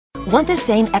Want the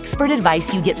same expert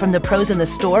advice you get from the pros in the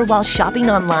store while shopping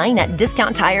online at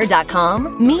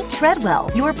DiscountTire.com? Meet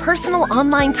Treadwell, your personal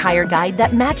online tire guide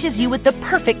that matches you with the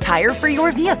perfect tire for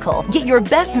your vehicle. Get your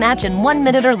best match in 1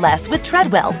 minute or less with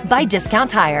Treadwell by Discount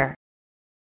Tire.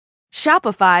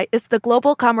 Shopify is the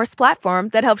global commerce platform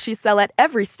that helps you sell at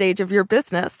every stage of your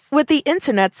business. With the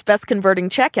internet's best converting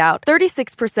checkout,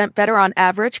 36% better on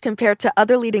average compared to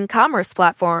other leading commerce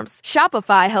platforms,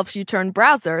 Shopify helps you turn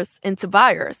browsers into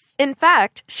buyers. In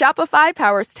fact, Shopify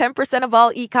powers 10% of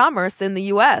all e-commerce in the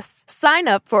U.S. Sign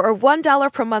up for a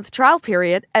 $1 per month trial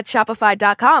period at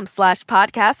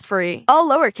shopify.com/podcastfree. All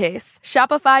lowercase,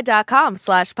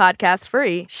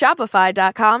 shopify.com/podcastfree,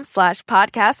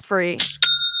 shopify.com/podcastfree.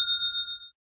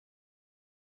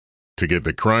 To get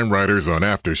the Crime Writers on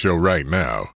After Show right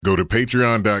now, go to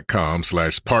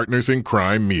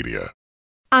patreon.com/partnersincrimemedia.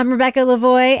 I'm Rebecca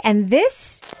Lavoie, and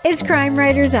this is Crime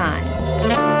Writers On.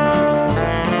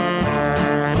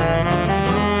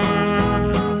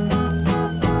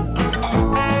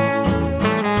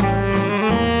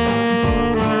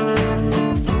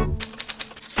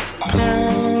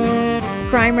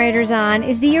 Crime Writers On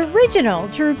is the original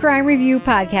true crime review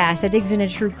podcast that digs into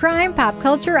true crime, pop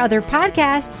culture, other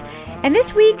podcasts. And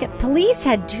this week, police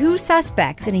had 2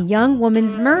 suspects in a young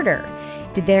woman's murder.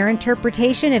 Did their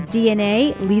interpretation of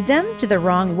DNA lead them to the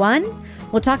wrong one?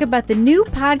 We'll talk about the new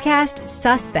podcast,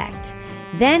 Suspect.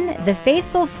 Then, the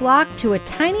faithful flocked to a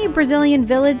tiny Brazilian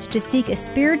village to seek a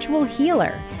spiritual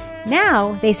healer.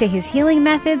 Now, they say his healing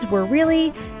methods were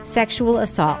really sexual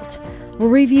assault. We'll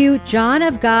review John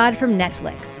of God from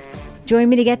Netflix. Join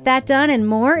me to get that done and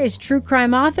more is true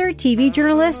crime author, TV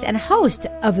journalist, and host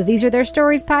of the These Are Their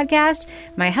Stories podcast,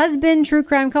 my husband, true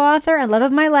crime co-author, and love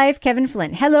of my life, Kevin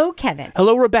Flynn. Hello, Kevin.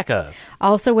 Hello, Rebecca.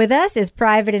 Also with us is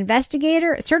private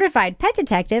investigator, certified pet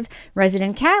detective,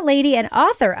 resident cat lady, and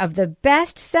author of the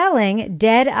best-selling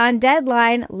Dead on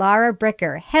Deadline, Lara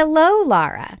Bricker. Hello,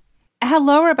 Lara.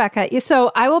 Hello, Rebecca.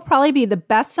 So I will probably be the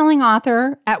best-selling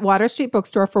author at Water Street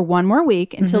Bookstore for one more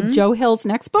week until Joe Hill's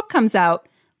next book comes out,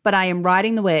 but I am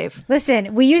riding the wave.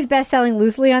 Listen, we use best-selling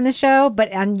loosely on the show,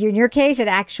 but in your case, it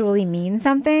actually means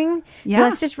something. Yeah. So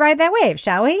let's just ride that wave,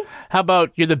 shall we? How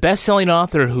about you're the best-selling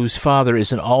author whose father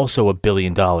isn't also a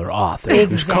billion-dollar author,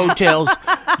 whose coattails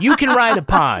you can ride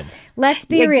upon. Let's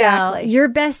be real. Your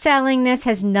best-sellingness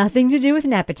has nothing to do with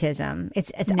nepotism.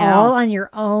 It's all on your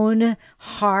own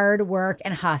hard work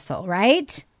and hustle,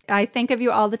 right? I think of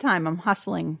you all the time. I'm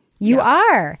hustling. You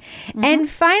are. And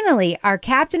finally, our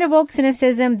captain of woke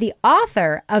cynicism, the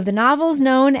author of the novels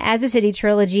known as the City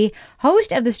Trilogy,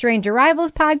 host of the Strange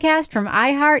Arrivals podcast from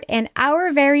iHeart, and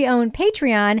our very own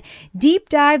Patreon, Deep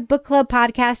Dive Book Club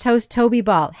podcast host, Toby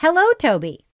Ball. Hello,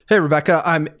 Toby. Hey, Rebecca.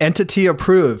 I'm entity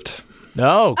approved.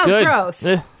 Oh, good. Gross.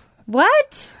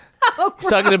 What? He's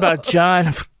talking about John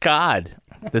of God,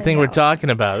 the thing we're talking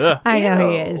about. Ugh. I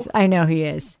know he is. I know he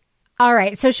is. All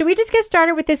right, so should we just get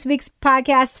started with this week's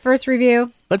podcast's first review?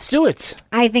 Let's do it.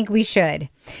 I think we should.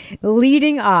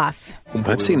 Leading off.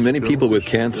 I've seen many people with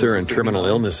cancer and terminal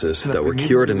illnesses that were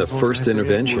cured in the first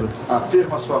intervention.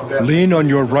 Lean on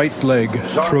your right leg,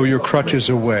 throw your crutches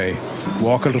away.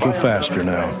 Walk a little faster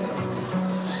now.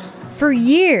 For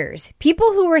years,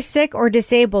 people who were sick or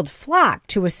disabled flocked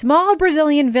to a small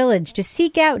Brazilian village to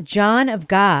seek out John of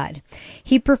God.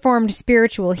 He performed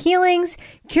spiritual healings,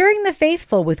 curing the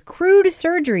faithful with crude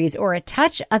surgeries or a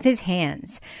touch of his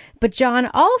hands. But John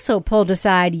also pulled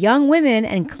aside young women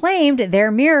and claimed their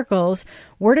miracles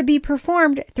were to be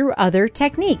performed through other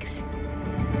techniques.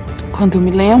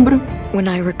 When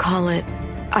I recall it,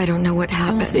 I don't know what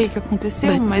happened.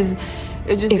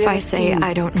 But if I say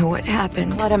I don't know what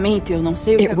happened,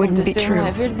 it wouldn't be true.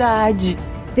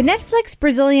 The Netflix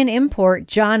Brazilian import,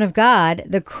 John of God,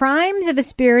 The Crimes of a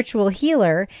Spiritual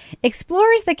Healer,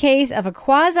 explores the case of a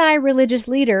quasi-religious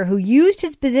leader who used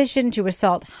his position to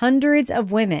assault hundreds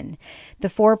of women. The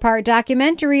 4-part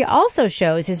documentary also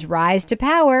shows his rise to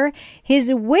power,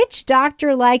 his witch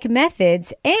doctor-like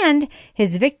methods, and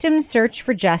his victims' search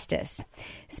for justice.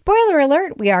 Spoiler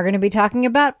alert, we are going to be talking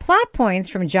about plot points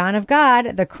from John of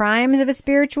God, The Crimes of a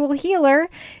Spiritual Healer.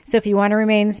 So if you want to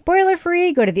remain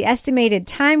spoiler-free, go to the estimated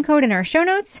time code in our show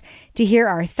notes to hear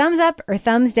our thumbs up or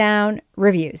thumbs down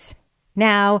reviews.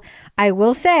 Now, I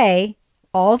will say,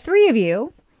 all 3 of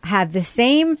you have the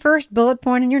same first bullet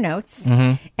point in your notes.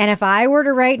 And if I were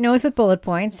to write notes with bullet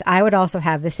points, I would also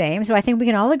have the same. So I think we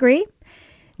can all agree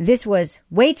this was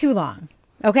way too long.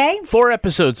 Okay? 4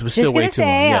 episodes was still way too long.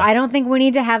 Yeah. I don't think we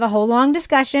need to have a whole long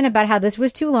discussion about how this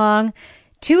was too long.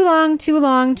 Too long.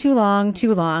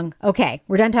 Okay,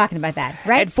 we're done talking about that,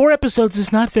 right? And 4 episodes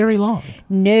is not very long.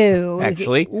 No.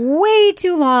 Actually. Way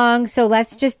too long, so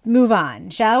let's just move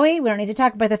on, shall we? We don't need to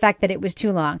talk about the fact that it was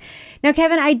too long. Now,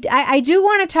 Kevin, I do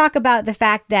want to talk about the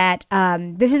fact that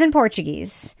this is in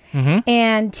Portuguese. Mm-hmm.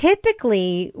 And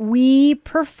typically, we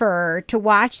prefer to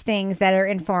watch things that are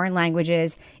in foreign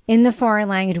languages in the foreign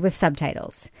language with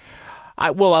subtitles.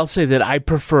 I'll say that I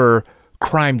prefer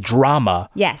crime drama.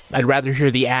 Yes. I'd rather hear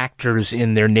the actors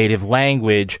in their native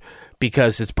language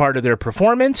because it's part of their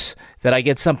performance that I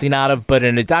get something out of. But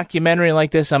in a documentary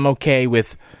like this, I'm okay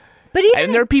with.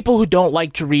 And there are people who don't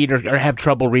like to read or have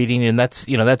trouble reading, and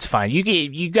that's fine.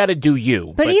 You got to do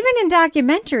you. But even in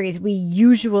documentaries, we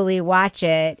usually watch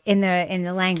it in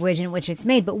the language in which it's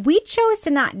made. But we chose to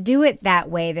not do it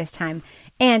that way this time,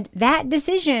 and that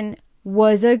decision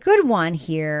was a good one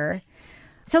here.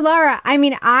 So, Laura, I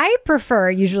mean, I prefer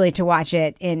usually to watch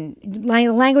it in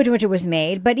language in which it was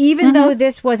made. But even though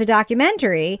this was a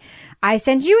documentary, I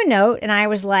sent you a note and I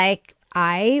was like,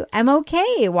 I am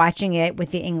okay watching it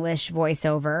with the English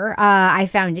voiceover. I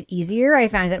found it easier. I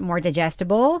found it more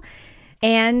digestible.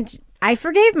 And I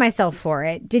forgave myself for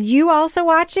it. Did you also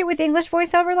watch it with English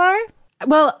voiceover, Laura?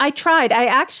 Well, I tried. I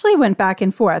actually went back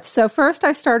and forth. So first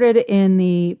I started in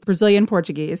the Brazilian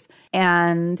Portuguese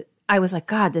and I was like,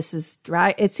 God, this is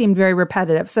dry. It seemed very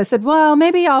repetitive. So I said, well,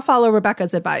 maybe I'll follow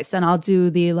Rebecca's advice and I'll do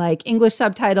the English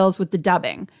subtitles with the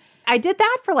dubbing. I did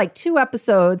that for 2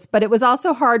 episodes, but it was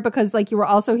also hard because you were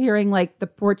also hearing the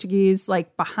Portuguese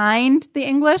behind the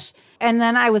English. And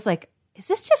then I was like, is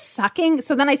this just sucking?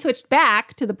 So then I switched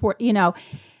back to the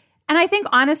And I think,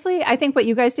 honestly, what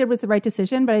you guys did was the right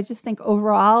decision. But I just think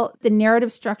overall, the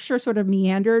narrative structure sort of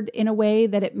meandered in a way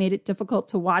that it made it difficult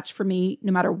to watch for me,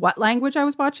 no matter what language I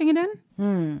was watching it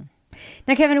in.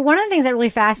 Now, Kevin, one of the things that really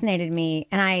fascinated me,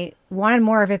 and I wanted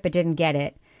more of it but didn't get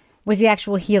it, was the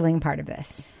actual healing part of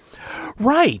this.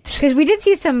 Right. Because we did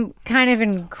see some kind of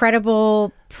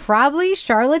incredible, probably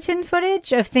charlatan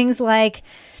footage of things like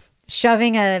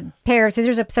shoving a pair of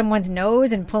scissors up someone's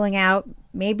nose and pulling out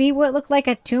maybe what looked like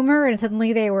a tumor, and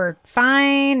suddenly they were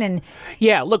fine. And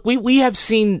yeah, look, we have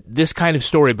seen this kind of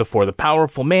story before. The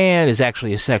powerful man is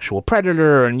actually a sexual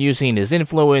predator and using his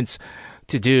influence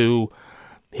to do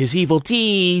his evil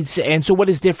deeds. And so what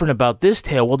is different about this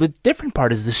tale? Well, the different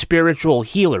part is the spiritual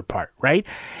healer part, right?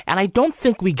 And I don't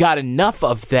think we got enough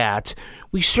of that.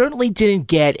 We certainly didn't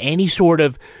get any sort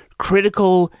of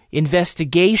critical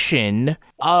investigation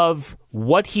of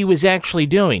what he was actually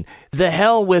doing. The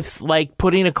hell with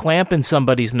putting a clamp in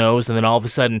somebody's nose and then all of a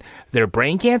sudden their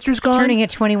brain cancer's gone. Turning it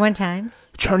 21 times.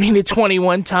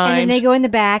 And then they go in the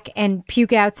back and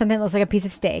puke out something that looks like a piece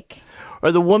of steak.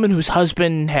 Or the woman whose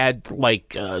husband had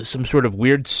some sort of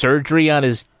weird surgery on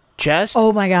his chest.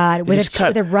 Oh my God, with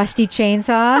a rusty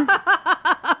chainsaw.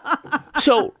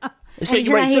 So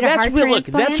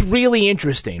that's really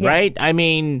interesting, right? I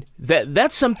mean,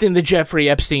 that's something the Jeffrey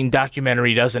Epstein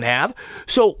documentary doesn't have.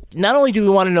 So not only do we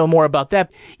want to know more about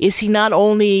that, is he not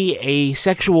only a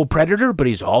sexual predator, but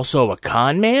he's also a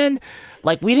con man?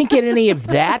 We didn't get any of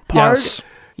that part. Yes.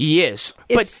 He is.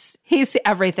 He's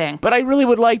everything. But I really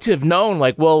would like to have known,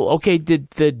 did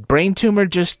the brain tumor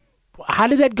how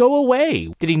did that go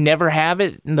away? Did he never have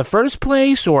it in the first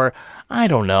place? Or, I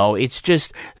don't know. It's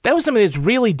just, that was something that's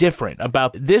really different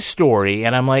about this story.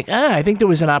 And I'm like, I think there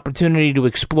was an opportunity to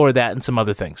explore that and some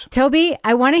other things. Toby,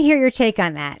 I want to hear your take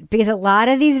on that. Because a lot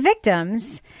of these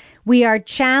victims, we are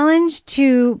challenged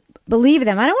to believe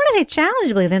them. I don't want to say challenged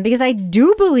to believe them because I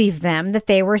do believe them that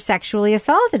they were sexually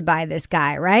assaulted by this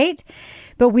guy, right?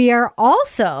 But we are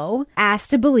also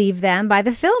asked to believe them by the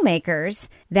filmmakers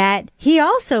that he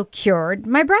also cured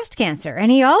my breast cancer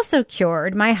and he also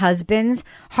cured my husband's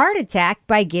heart attack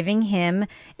by giving him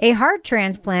a heart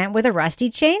transplant with a rusty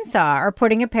chainsaw or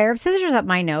putting a pair of scissors up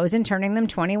my nose and turning them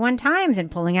 21 times and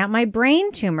pulling out my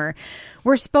brain tumor.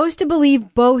 We're supposed to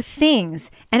believe both things.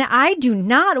 And I do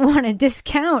not want to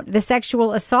discount the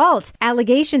sexual assault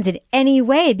allegations in any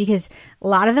way because a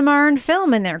lot of them are on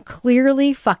film and they're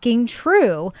clearly fucking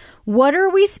true. What are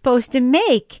we supposed to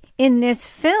make in this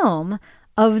film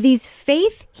of these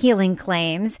faith healing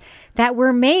claims that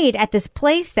were made at this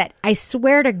place that I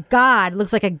swear to God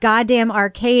looks like a goddamn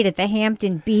arcade at the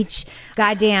Hampton Beach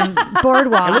goddamn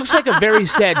boardwalk. It looks like a very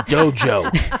sad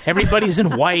dojo. Everybody's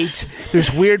in white.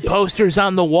 There's weird posters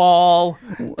on the wall.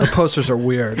 The posters are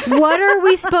weird. What are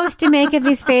we supposed to make of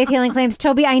these faith healing claims?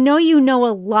 Toby, I know you know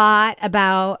a lot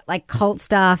about cult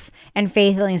stuff and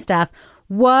faith healing stuff.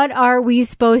 What are we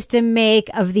supposed to make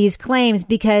of these claims?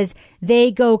 Because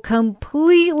they go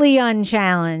completely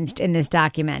unchallenged in this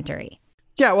documentary.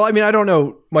 Yeah, well, I mean, I don't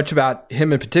know much about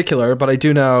him in particular, but I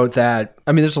do know that,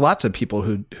 I mean, there's lots of people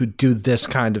who do this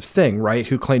kind of thing, right?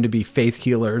 Who claim to be faith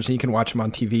healers, and you can watch them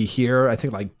on TV here. I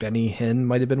think like Benny Hinn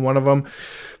might have been one of them.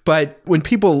 But when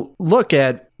people look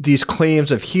at these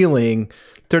claims of healing,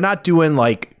 they're not doing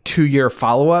like 2-year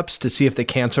follow-ups to see if the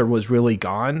cancer was really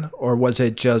gone, or was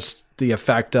it just the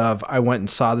effect of, I went and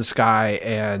saw this guy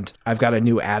and I've got a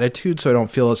new attitude, so I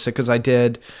don't feel as sick as I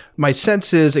did. My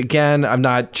sense is, again, I'm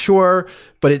not sure,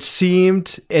 but it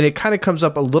seemed, and it kind of comes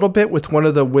up a little bit with one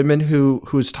of the women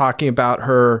who's talking about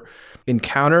her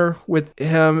encounter with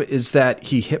him, is that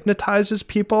he hypnotizes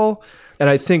people. And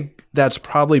I think that's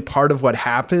probably part of what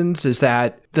happens, is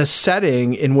that the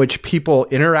setting in which people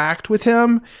interact with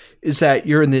him is that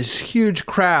you're in these huge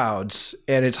crowds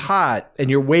and it's hot and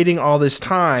you're waiting all this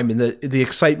time and the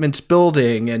excitement's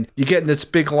building and you get in this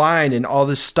big line and all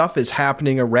this stuff is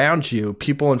happening around you.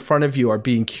 People in front of you are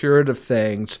being cured of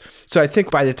things. So I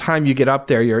think by the time you get up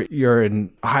there, you're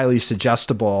in highly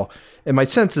suggestible. And my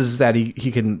sense is that he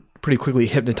can pretty quickly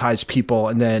hypnotize people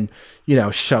and then,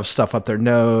 shove stuff up their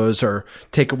nose or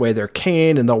take away their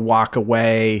cane, and they'll walk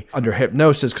away under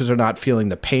hypnosis because they're not feeling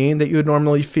the pain that you would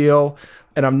normally feel.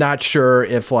 And I'm not sure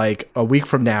if like a week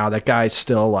from now, that guy's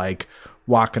still like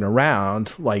walking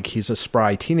around like he's a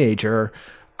spry teenager.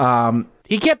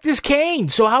 He kept his cane,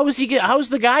 so how's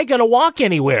the guy gonna walk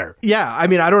anywhere? Yeah, I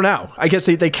mean, I don't know. I guess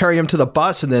they carry him to the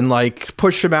bus and then like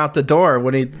push him out the door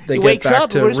when they get back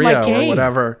to Rio or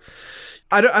whatever.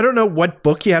 I don't know what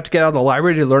book you have to get out of the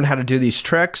library to learn how to do these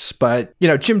tricks, but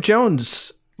Jim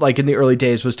Jones, like in the early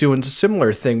days, was doing a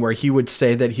similar thing where he would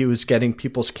say that he was getting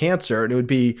people's cancer, and it would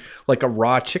be like a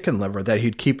raw chicken liver that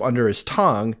he'd keep under his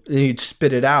tongue, and he'd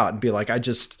spit it out and be like, I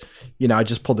just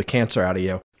pulled the cancer out of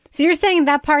you. So you're saying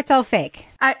that part's all fake?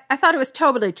 I thought it was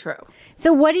totally true.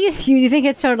 So what do you think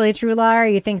it's totally true, Laura?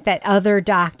 You think that other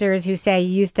doctors who say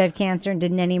you used to have cancer and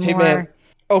didn't anymore? Hey man,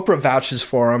 Oprah vouches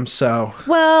for him, so.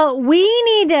 Well, we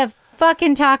need to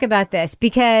fucking talk about this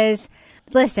because,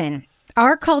 listen,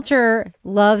 our culture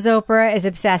loves Oprah, is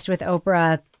obsessed with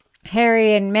Oprah.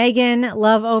 Harry and Meghan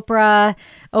love Oprah.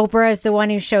 Oprah is the one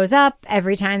who shows up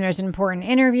every time there's an important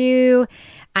interview.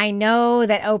 I know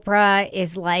that Oprah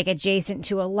is like adjacent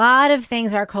to a lot of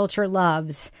things our culture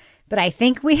loves, but I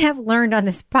think we have learned on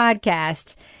this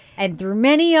podcast and through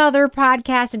many other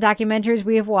podcasts and documentaries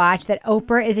we have watched that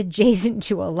Oprah is adjacent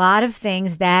to a lot of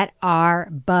things that are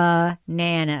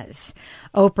bananas.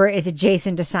 Oprah is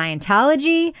adjacent to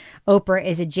Scientology. Oprah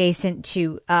is adjacent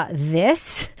to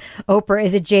this. Oprah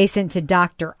is adjacent to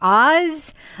Dr.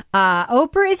 Oz.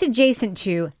 Oprah is adjacent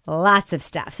to lots of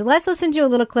stuff. So let's listen to a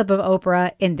little clip of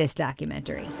Oprah in this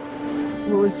documentary.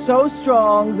 It was so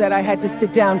strong that I had to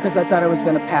sit down because I thought I was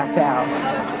going to pass out.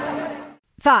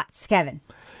 Thoughts, Kevin?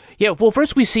 Yeah, well,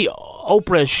 first we see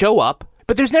Oprah show up,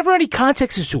 but there's never any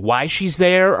context as to why she's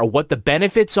there or what the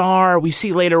benefits are. We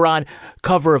see later on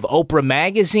cover of Oprah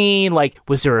magazine, like,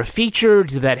 was there a feature?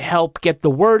 Did that help get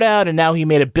the word out? And now he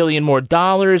made $1 billion more.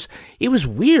 It was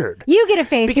weird. You get a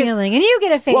faith healing, and you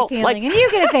get a faith healing, and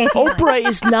you get a faith healing. Oprah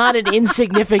is not an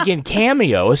insignificant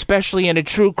cameo, especially in a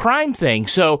true crime thing.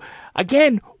 So,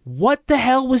 again, what the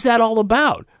hell was that all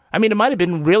about? I mean, it might have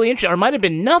been really interesting, or it might have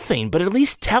been nothing, but at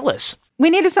least tell us. We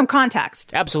needed some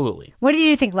context. Absolutely. What did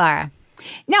you think, Lara?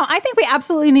 No, I think we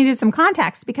absolutely needed some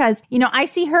context because, I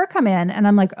see her come in and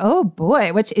I'm like, oh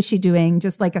boy, what is she doing?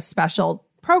 Just like a special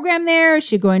program there? Is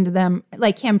she going to them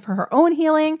like him for her own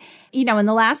healing? And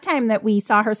the last time that we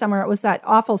saw her somewhere, it was that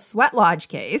awful Sweat Lodge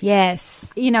case.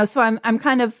 Yes. So I'm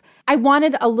kind of, I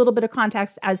wanted a little bit of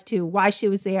context as to why she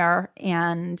was there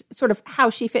and sort of how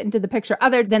she fit into the picture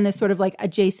other than this sort of like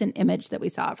adjacent image that we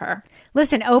saw of her.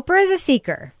 Listen, Oprah is a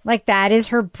seeker. Like that is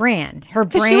her brand. Her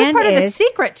brand she was part of The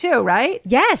Secret too, right?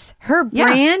 Yes. Her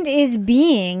brand is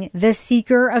being the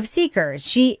seeker of seekers.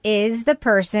 She is the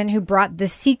person who brought The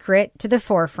Secret to the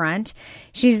forefront.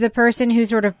 She's the person who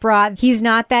sort of brought He's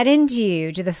Not That Into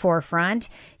You to the forefront.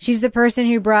 She's the person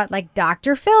who brought like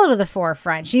Dr. Phil to the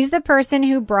forefront. She's the person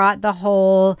who brought the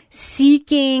whole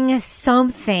seeking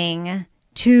something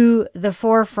to the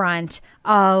forefront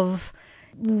of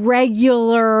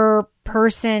regular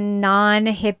person,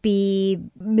 non-hippie,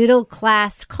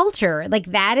 middle-class culture. Like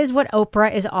that is what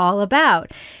Oprah is all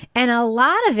about. And a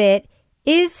lot of it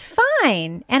is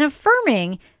fine and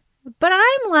affirming, but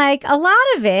I'm like, a lot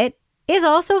of it is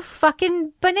also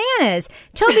fucking bananas.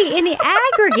 Toby, in the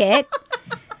aggregate,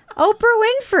 Oprah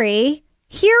Winfrey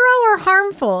hero or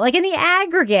harmful? Like in the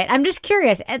aggregate, I'm just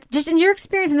curious. Just in your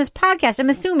experience in this podcast, I'm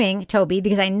assuming, Toby,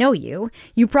 because I know you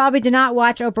probably did not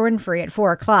watch Oprah Winfrey at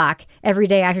 4 o'clock every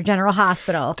day after General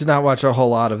Hospital. Did not watch a whole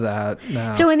lot of that,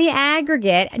 no. So in the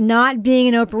aggregate, not being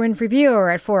an Oprah Winfrey viewer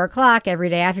at 4 o'clock every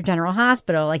day after General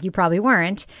Hospital, like you probably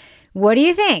weren't, what do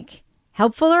you think?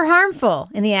 Helpful or harmful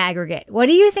in the aggregate? What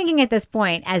are you thinking at this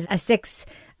point as a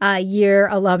 6-year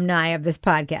alumni of this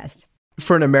podcast?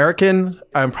 For an American,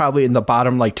 I'm probably in the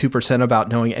bottom 2% about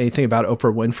knowing anything about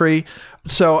Oprah Winfrey.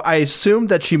 So I assume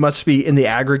that she must be in the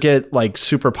aggregate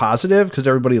super positive because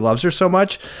everybody loves her so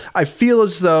much. I feel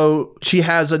as though she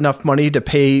has enough money to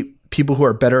pay people who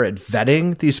are better at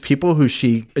vetting these people who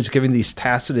she is giving these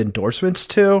tacit endorsements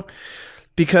to.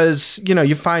 Because,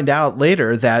 you find out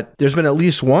later that there's been at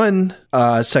least one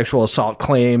sexual assault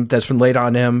claim that's been laid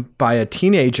on him by a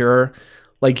teenager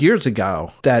years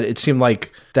ago, that it seemed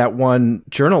like that one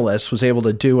journalist was able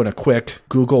to do in a quick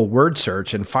Google word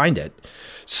search and find it.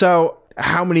 So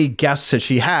how many guests has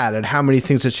she had and how many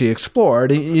things has she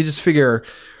explored? And you just figure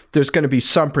there's going to be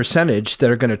some percentage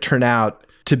that are going to turn out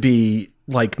to be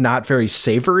not very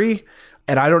savory.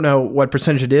 And I don't know what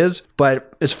percentage it is,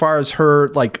 but as far as her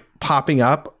popping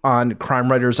up on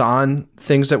Crime Writers On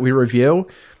things that we review,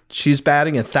 she's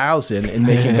batting 1,000 in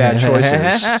making bad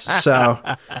choices. So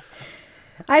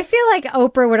I feel like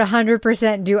Oprah would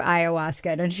 100% do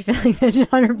ayahuasca. Don't you feel like that's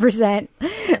 100%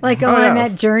 go on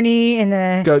that journey in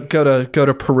the go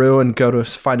to Peru and go to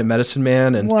find a medicine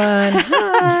man and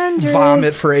 100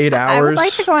 vomit for 8 hours? I would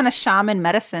like to go on a shaman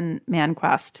medicine man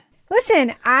quest.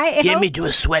 Listen, get me to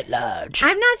a sweat lodge.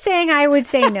 I'm not saying I would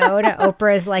say no to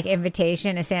Oprah's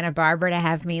invitation to Santa Barbara to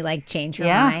have me change her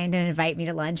mind and invite me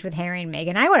to lunch with Harry and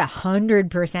Meghan. I would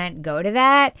 100% go to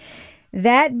that.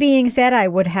 That being said, I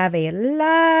would have a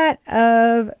lot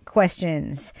of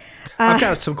questions. I've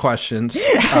got some questions.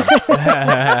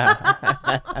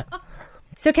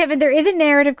 So, Kevin, there is a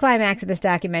narrative climax of this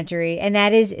documentary, and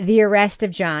that is the arrest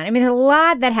of John. I mean, there's a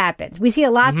lot that happens. We see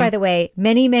a lot, by the way,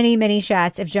 many, many, many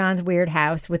shots of John's weird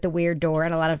house with the weird door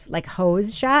and a lot of,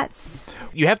 hose shots.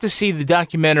 You have to see the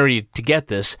documentary to get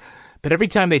this, but every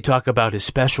time they talk about his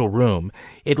special room,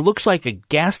 it looks like a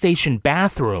gas station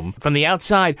bathroom from the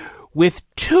outside with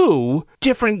 2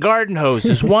 different garden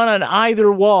hoses, one on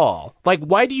either wall.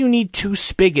 Why do you need 2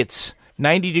 spigots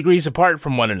 90 degrees apart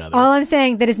from one another? All I'm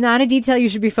saying, that is not a detail you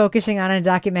should be focusing on in a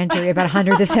documentary about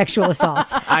hundreds of sexual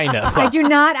assaults. I know. I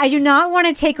do not want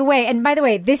to take away. And by the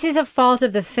way, this is a fault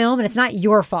of the film, and it's not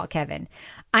your fault, Kevin.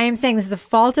 I am saying this is a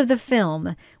fault of the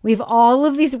film. We have all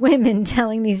of these women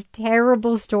telling these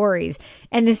terrible stories,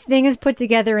 and this thing is put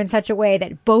together in such a way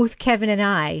that both Kevin and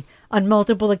I, on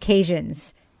multiple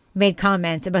occasions, made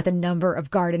comments about the number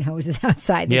of garden hoses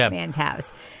outside this man's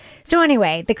house. So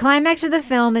anyway, the climax of the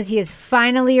film is he is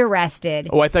finally arrested.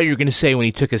 Oh, I thought you were going to say when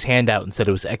he took his hand out and said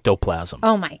it was ectoplasm.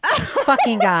 Oh my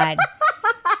fucking God.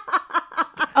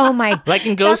 Oh my. Like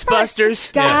in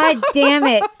Ghostbusters? God damn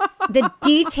it. The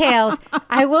details.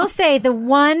 I will say the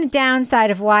one downside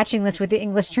of watching this with the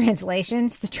English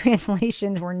translations, the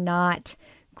translations were not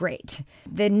great.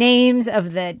 The names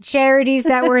of the charities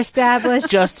that were established.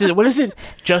 Justice, what is it?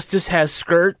 Justice has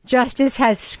skirt? Justice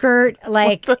has skirt.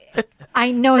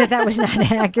 I know that was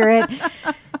not accurate.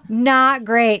 Not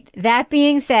great. That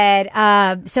being said,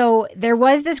 so there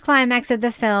was this climax of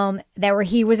the film where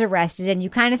he was arrested, and you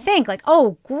kind of think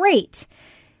oh, great.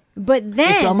 But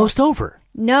then it's almost over.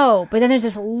 No, but then there's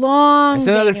this long. It's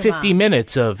another 50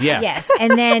 minutes of Yes,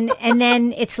 and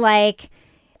then it's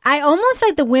I almost feel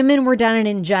like the women were done an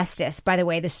injustice by the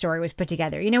way the story was put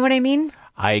together. You know what I mean?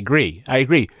 I agree.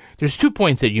 There's 2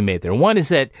 points that you made there. One is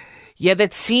that,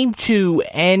 that seemed to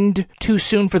end too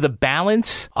soon for the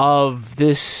balance of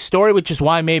this story, which is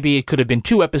why maybe it could have been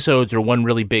 2 episodes or one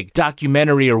really big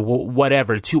documentary or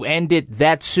whatever. To end it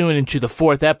that soon into the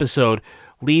 4th episode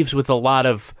leaves with a lot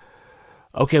of,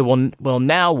 okay, well,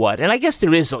 now what? And I guess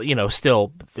there is,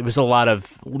 still, there was a lot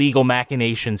of legal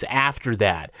machinations after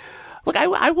that. Look,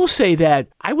 I will say that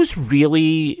I was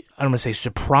really, I don't want to say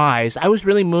surprised, I was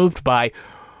really moved by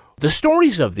the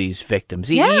stories of these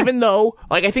victims. Even though,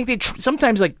 I think they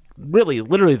sometimes, really,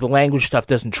 literally the language stuff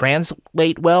doesn't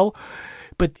translate well,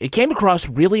 but it came across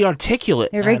really articulate.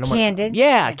 They're very candid.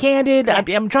 Candid. Yeah.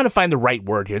 I'm trying to find the right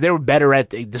word here. They were better at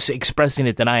just expressing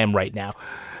it than I am right now.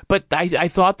 But I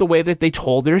thought the way that they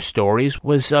told their stories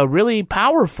was really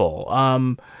powerful.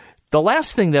 The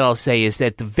last thing that I'll say is that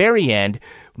at the very end,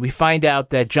 we find out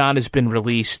that John has been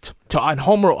released on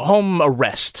home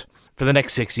arrest for the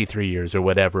next 63 years or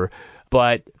whatever.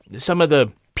 But some of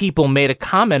the people made a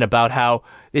comment about how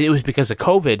it was because of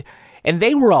COVID. And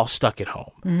they were all stuck at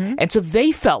home. Mm-hmm. And so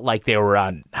they felt like they were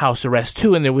on house arrest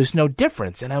too, and there was no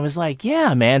difference. And I was like,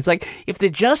 yeah, man, it's like if the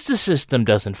justice system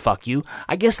doesn't fuck you,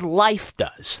 I guess life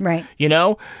does. Right. You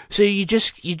know? So you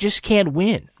just can't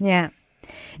win. Yeah.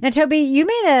 Now, Toby, you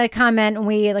made a comment when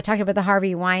we talked about the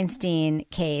Harvey Weinstein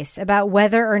case about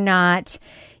whether or not,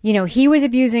 he was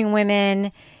abusing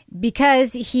women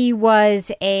because he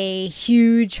was a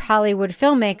huge Hollywood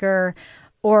filmmaker,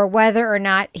 or whether or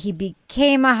not he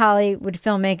became a Hollywood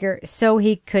filmmaker so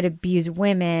he could abuse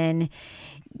women.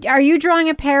 Are you drawing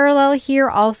a parallel here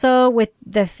also with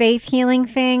the faith healing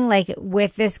thing? Like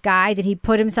with this guy, did he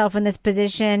put himself in this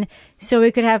position so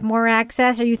he could have more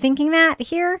access? Are you thinking that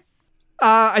here?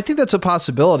 I think that's a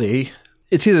possibility.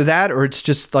 It's either that or it's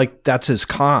just like that's his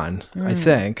con, I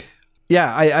think.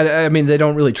 Yeah, I mean, they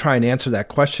don't really try and answer that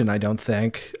question, I don't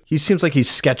think. He seems like he's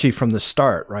sketchy from the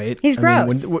start, right? He's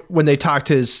gross. Mean, when they talk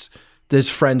to his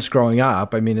friends growing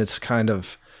up, I mean, it's kind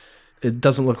of, it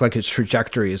doesn't look like his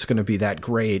trajectory is going to be that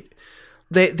great.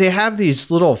 They have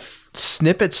these little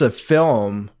snippets of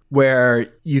film where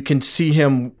you can see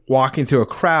him walking through a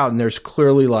crowd, and there's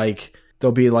clearly like,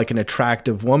 there'll be like an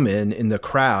attractive woman in the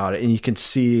crowd, and you can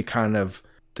see kind of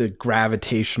the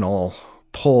gravitational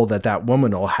pull that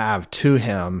woman will have to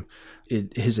him,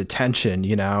 his attention,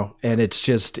 and it's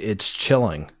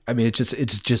chilling. I mean,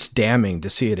 it's just damning to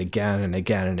see it again and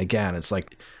again and again. It's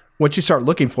like, once you start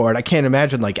looking for it, I can't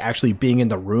imagine like actually being in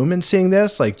the room and seeing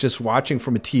this, like just watching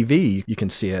from a TV, you can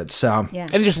see it. So, yeah.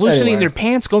 And just loosening their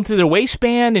pants, going through their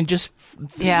waistband and just,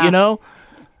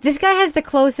 This guy has the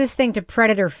closest thing to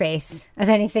predator face of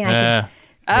anything I can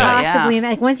possibly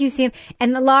imagine. Like once you see him,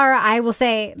 and Laura, I will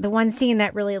say the one scene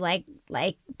that really like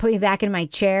put me back in my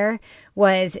chair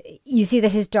was you see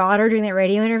that his daughter doing that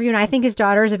radio interview, and I think his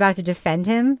daughter is about to defend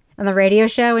him on the radio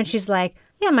show, and she's like,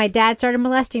 yeah, my dad started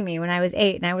molesting me when I was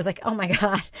 8. And I was like, oh my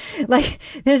God. Like,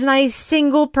 there's not a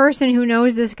single person who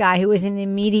knows this guy who isn't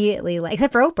immediately like,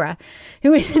 except for Oprah,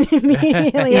 who isn't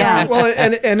immediately like. Well,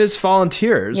 and his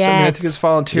volunteers. Yes. I mean, I think his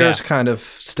volunteers kind of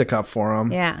stick up for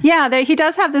him. Yeah. Yeah, he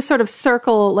does have this sort of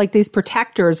circle, like these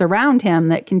protectors around him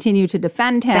that continue to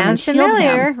defend him. Sounds and shield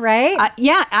familiar, him. right?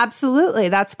 Yeah, absolutely.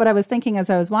 That's what I was thinking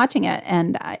as I was watching it.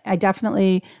 And I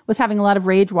definitely was having a lot of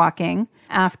rage walking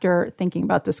after thinking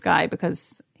about this guy,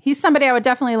 because he's somebody I would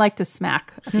definitely like to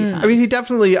smack a few times. I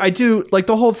mean, I do, like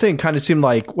the whole thing kind of seemed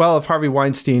like, well, if Harvey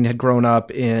Weinstein had grown up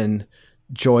in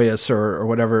Joyous or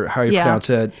whatever, how you pronounce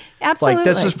it. Absolutely. Like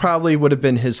this is probably would have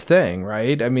been his thing,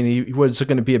 right? I mean, he was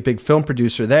going to be a big film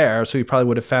producer there, so he probably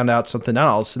would have found out something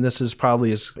else. And this is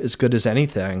probably as good as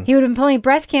anything. He would have been pulling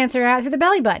breast cancer out through the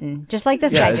belly button, just like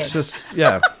this guy did. It's just,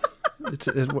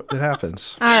 it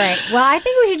happens. All right. Well, I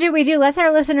think we should do what we do. Let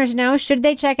our listeners know, should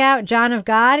they check out John of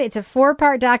God? It's a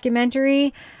 4-part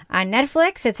documentary on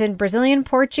Netflix. It's in Brazilian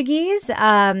Portuguese.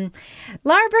 Laura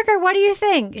Bricker, what do you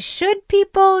think? Should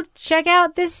people check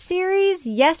out this series?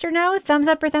 Yes or no? Thumbs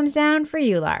up or thumbs down for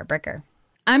you, Laura Bricker?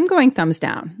 I'm going thumbs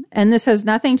down. And this has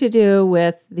nothing to do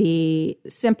with the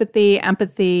sympathy,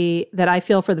 empathy that I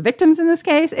feel for the victims in this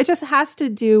case. It just has to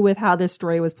do with how this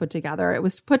story was put together. It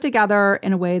was put together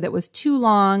in a way that was too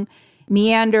long,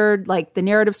 meandered, like the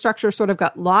narrative structure sort of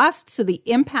got lost. So the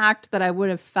impact that I would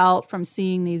have felt from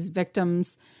seeing these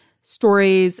victims'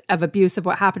 stories of abuse, of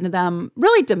what happened to them,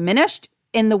 really diminished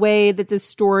in the way that this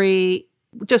story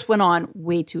just went on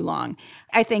way too long.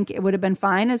 I think it would have been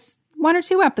fine as 1 or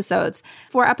 2 episodes.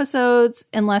 4 episodes,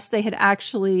 unless they had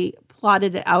actually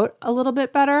plotted it out a little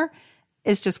bit better,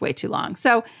 is just way too long.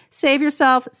 So save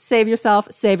yourself.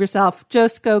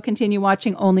 Just go continue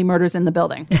watching Only Murders in the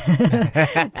Building.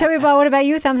 Toby Ball, what about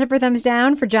you? Thumbs up or thumbs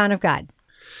down for John of God?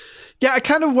 Yeah, I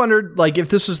kind of wondered, like, if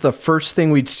this was the first thing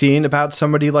we'd seen about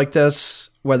somebody like this,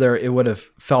 whether it would have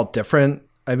felt different.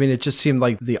 I mean, it just seemed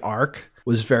like the arc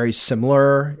was very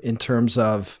similar in terms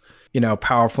of,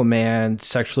 powerful man,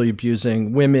 sexually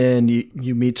abusing women.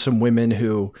 You meet some women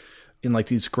who, in like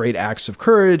these great acts of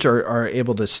courage, are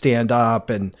able to stand up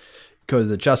and go to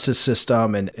the justice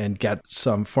system and get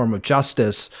some form of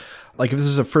justice. Like if this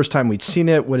is the first time we'd seen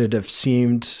it, would it have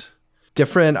seemed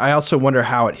different? I also wonder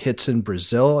how it hits in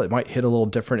Brazil. It might hit a little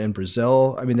different in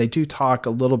Brazil. I mean, they do talk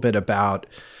a little bit about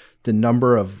the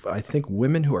number of, I think,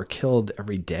 women who are killed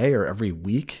every day or every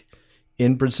week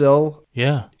in Brazil.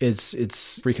 Yeah. It's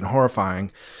freaking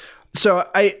horrifying. So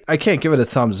I can't give it a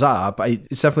thumbs up.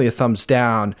 It's definitely a thumbs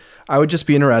down. I would just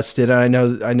be interested,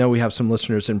 and I know we have some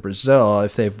listeners in Brazil,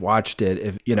 if they've watched it,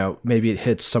 if maybe it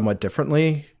hits somewhat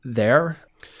differently there.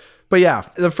 But yeah,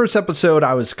 the first episode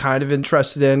I was kind of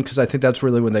interested in because I think that's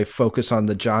really when they focus on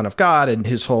the John of God and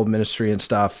his whole ministry and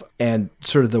stuff, and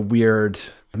sort of the weird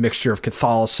mixture of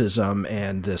Catholicism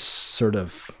and this sort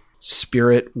of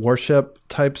spirit worship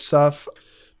type stuff.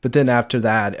 But then after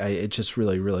that, it just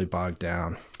really, really bogged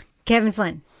down. Kevin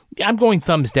Flynn. I'm going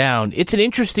thumbs down. It's an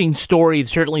interesting story.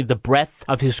 Certainly the breadth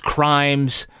of his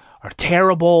crimes are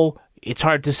terrible. It's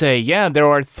hard to say, yeah, there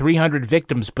are 300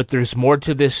 victims, but there's more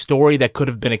to this story that could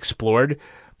have been explored.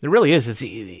 There really is.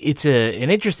 It's an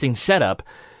interesting setup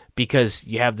because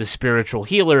you have the spiritual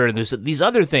healer and there's these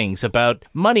other things about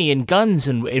money and guns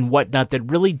and whatnot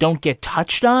that really don't get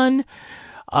touched on.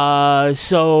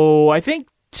 So I think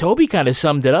Toby kind of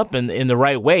summed it up in the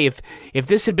right way. If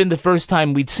this had been the first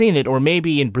time we'd seen it, or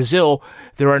maybe in Brazil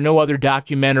there are no other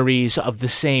documentaries of the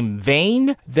same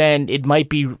vein, then it might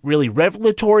be really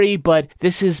revelatory, but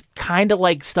this is kind of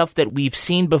like stuff that we've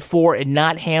seen before and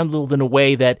not handled in a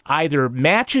way that either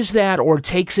matches that or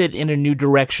takes it in a new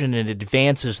direction and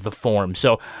advances the form.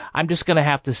 So I'm just going to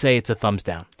have to say it's a thumbs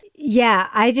down. Yeah,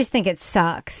 I just think it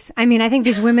sucks. I mean, I think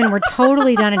these women were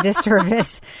totally done a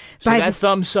disservice. So that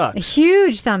thumb sucks. A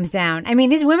huge thumbs down. I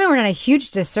mean, these women were done a huge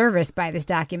disservice by this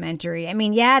documentary. I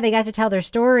mean, yeah, they got to tell their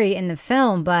story in the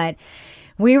film, but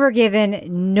we were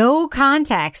given no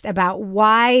context about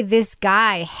why this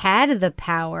guy had the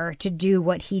power to do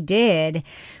what he did,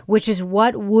 which is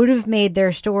what would have made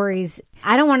their stories,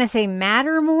 I don't want to say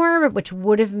matter more, but which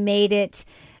would have made it,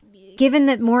 given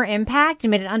that more impact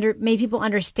and made people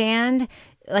understand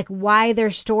like why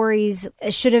their stories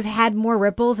should have had more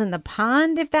ripples in the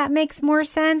pond, if that makes more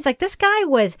sense. Like, this guy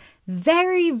was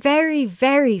very, very,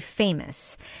 very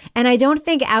famous. And I don't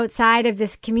think outside of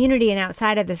this community and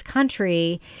outside of this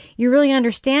country, you really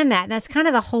understand that. And that's kind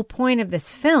of the whole point of this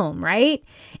film, right?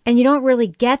 And you don't really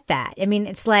get that. I mean,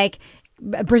 it's like,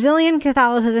 Brazilian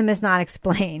Catholicism is not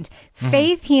explained.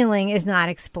 Faith healing is not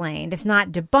explained. It's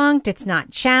not debunked. It's not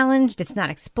challenged. It's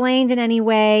not explained in any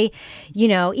way. You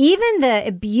know, even the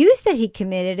abuse that he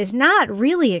committed is not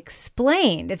really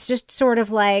explained. It's just sort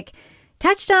of like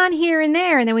touched on here and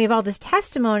there. And then we have all this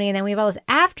testimony and then we have all this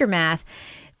aftermath.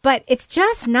 But it's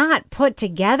just not put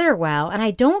together well. And I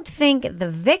don't think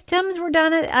the victims were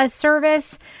done a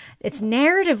service. It's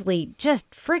narratively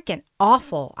just freaking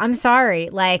awful. I'm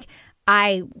sorry. Like,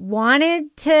 I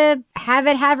wanted to have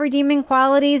it have redeeming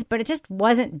qualities, but it just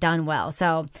wasn't done well.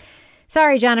 So,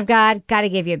 sorry, John of God, got to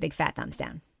give you a big fat thumbs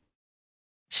down.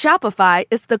 Shopify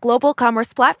is the global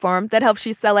commerce platform that helps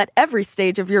you sell at every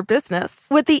stage of your business.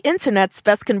 With the internet's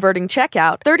best converting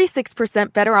checkout,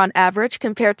 36% better on average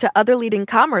compared to other leading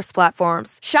commerce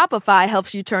platforms, Shopify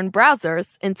helps you turn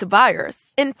browsers into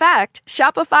buyers. In fact,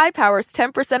 Shopify powers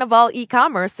 10% of all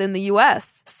e-commerce in the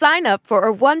U.S. Sign up for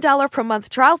a $1 per month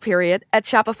trial period at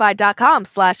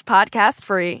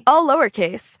shopify.com/podcastfree. All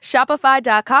lowercase,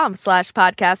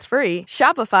 shopify.com/podcastfree,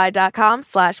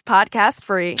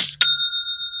 shopify.com/podcastfree.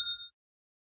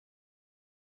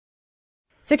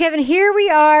 So, Kevin, here we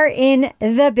are in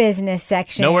the business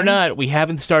section. No, we're not. We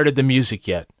haven't started the music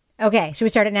yet. Okay, should we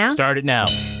start it now? Start it now.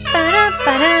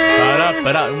 Ba-da,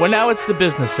 Ba-da. Well, now it's the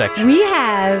business section. We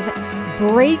have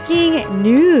breaking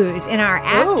news in our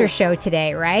after show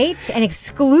today, right? An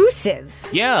exclusive.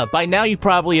 Yeah, by now you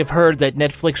probably have heard that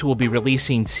Netflix will be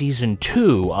releasing season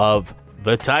 2 of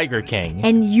The Tiger King.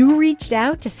 And you reached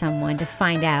out to someone to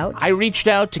find out. I reached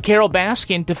out to Carol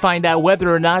Baskin to find out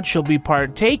whether or not she'll be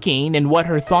partaking and what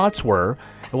her thoughts were.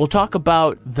 And we'll talk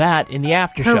about that in the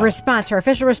after show. Her official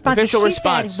response, she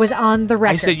said was on the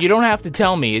record. I said, you don't have to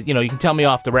tell me. You know, you can tell me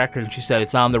off the record. And she said,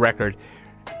 it's on the record.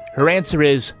 Her answer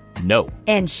is no.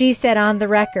 And she said on the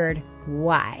record,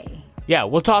 why? Yeah,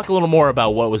 we'll talk a little more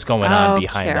about what was going on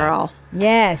behind Carol. that.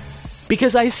 Yes.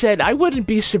 Because I said I wouldn't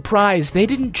be surprised. They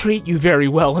didn't treat you very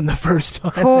well in the first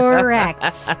one. Correct.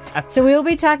 So we will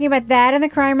be talking about that in the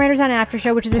Crime Writers on After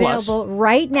Show, which is available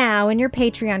right now in your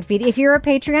Patreon feed. If you're a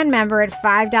Patreon member at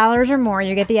 $5 or more,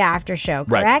 you get the After Show,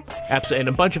 correct? Right. Absolutely. And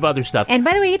a bunch of other stuff. And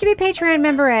by the way, you get to be a Patreon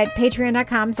member at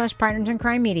patreon.com/Partners in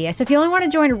Crime Media. So if you only want to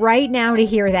join right now to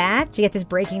hear that, to get this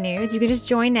breaking news, you can just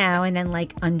join now and then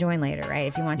unjoin later, right?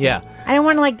 If you want to. Yeah. I don't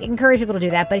want to encourage people to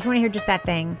do that, but if you want to hear just that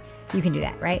thing, you can do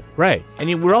that, right? Right.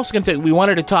 And we're also going to, we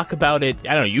wanted to talk about it.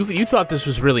 I don't know, you thought this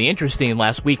was really interesting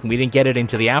last week, and we didn't get it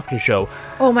into the after show.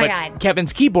 Oh my God.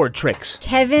 Kevin's keyboard tricks.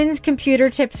 Kevin's computer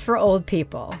tips for old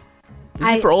people.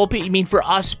 Is it for old people? You mean for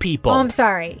us people? Oh, I'm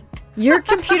sorry. Your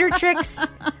computer tricks,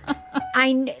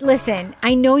 listen,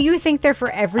 I know you think they're for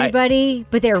everybody,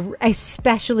 but they're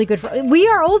especially good for, we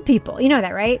are old people. You know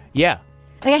that, right? Yeah.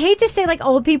 I hate to say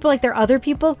old people like they're other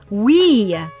people.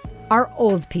 We are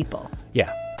old people.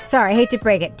 Yeah. Sorry, I hate to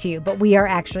break it to you, but we are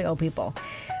actually old people.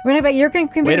 We're talking about your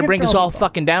computer. Way to bring us all people.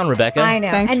 fucking down, Rebecca. I know.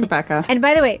 Thanks, Rebecca. And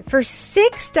by the way, for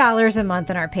 $6 a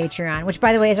month on our Patreon, which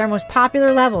by the way is our most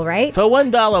popular level, right? For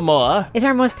 $1 more. It's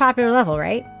our most popular level,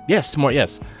 right? Yes, more,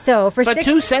 yes. So for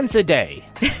 2 cents a day.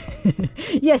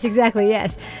 Yes, exactly,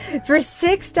 yes. For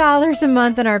 $6 a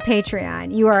month on our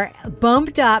Patreon, you are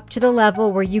bumped up to the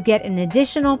level where you get an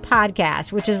additional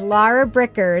podcast, which is Lara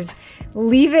Bricker's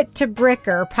Leave It to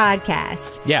Bricker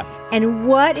podcast. Yeah. And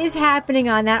what is happening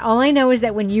on that? All I know is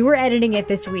that when you were editing it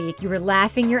this week, you were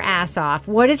laughing your ass off.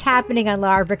 What is happening on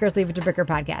Lara Bricker's Leave It to Bricker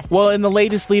podcast? Well, in the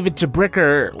latest Leave It to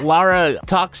Bricker, Lara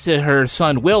talks to her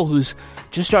son, Will, who's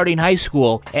just starting high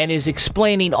school, and is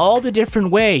explaining all the different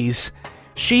ways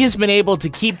she has been able to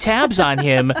keep tabs on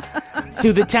him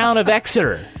through the town of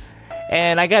Exeter.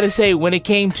 And I gotta say, when it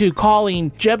came to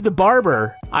calling Jeb the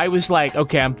barber, I was like,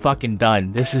 okay, I'm fucking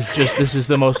done. This is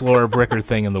the most Lara Bricker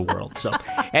thing in the world. So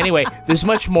anyway, there's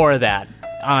much more of that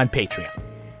on Patreon.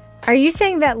 Are you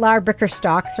saying that Lara Bricker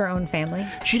stalks her own family?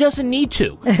 She doesn't need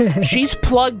to. She's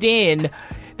plugged in.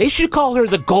 They should call her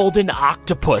the Golden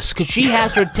Octopus, because she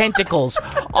has her tentacles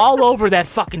all over that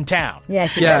fucking town. Yeah,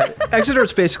 she does. Exeter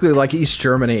is basically like East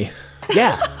Germany.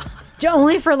 Yeah.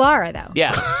 Only for Lara, though.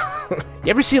 Yeah. You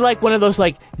ever see like one of those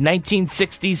like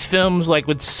 1960s films, like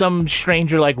with some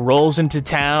stranger like rolls into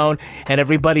town and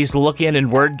everybody's looking and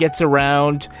word gets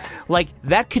around? Like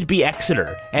that could be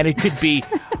Exeter, and it could be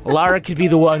Lara could be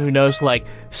the one who knows like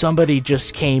somebody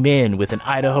just came in with an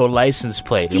Idaho license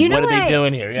plate. And what are they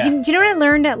doing here? Yeah. Do you know what I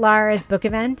learned at Lara's book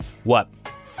event? What?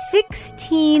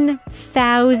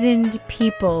 16,000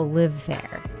 people live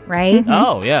there. Right? Mm-hmm.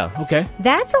 Oh, yeah. Okay.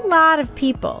 That's a lot of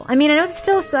people. I mean, I know it's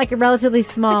still like a relatively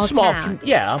small town.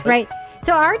 Yeah. But... Right?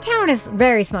 So our town is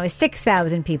very small.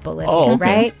 6,000 people live here, okay.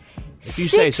 right? If you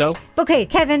say so. Okay,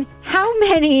 Kevin, how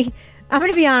many... I'm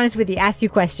going to be honest with you, ask you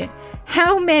a question.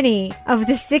 How many of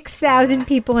the 6,000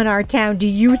 people in our town do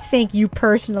you think you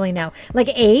personally know? Like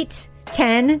 8?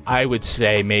 10? I would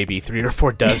say maybe 3 or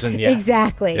 4 dozen, yeah.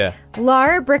 Exactly. Yeah.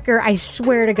 Lara Bricker, I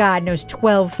swear to God, knows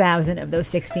 12,000 of those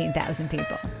 16,000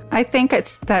 people. I think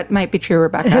that might be true,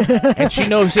 Rebecca. And she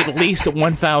knows at least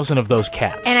 1,000 of those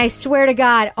cats. And I swear to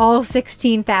God, all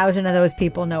 16,000 of those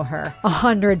people know her.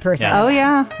 100%. Yeah. Oh,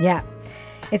 yeah. Yeah.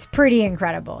 It's pretty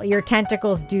incredible. Your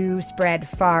tentacles do spread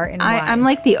far and wide. I'm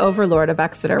like the overlord of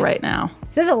Exeter right now.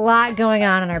 So there's a lot going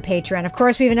on our Patreon. Of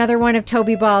course, we have another one of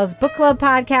Toby Ball's book club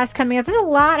podcast coming up. There's a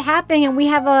lot happening, and we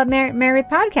have a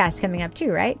Meredith podcast coming up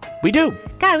too, right? We do.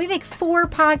 God, we make 4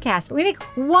 podcasts, but we make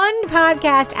 1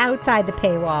 podcast outside the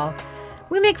paywall.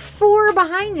 We make 4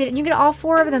 behind it, and you get all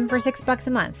 4 of them for $6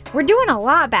 a month. We're doing a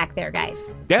lot back there,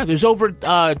 guys. Yeah, there's over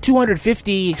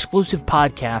 250 exclusive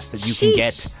podcasts that you can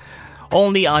get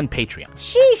only on Patreon.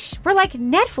 Sheesh. We're like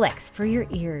Netflix for your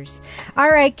ears. All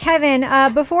right, Kevin,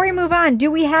 before we move on, do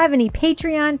we have any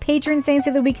Patreon patron saints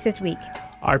of the week this week?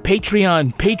 Our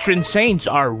Patreon patron saints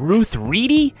are Ruth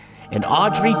Reedy and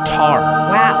Audrey Tarr.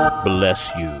 Wow.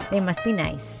 Bless you. They must be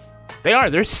nice. They are.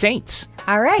 They're saints.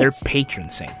 All right. They're patron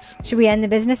saints. Should we end the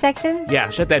business section? Yeah,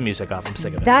 shut that music off. I'm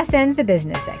sick of it. Thus ends the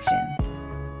business section.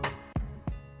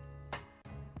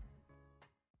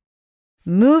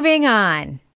 Moving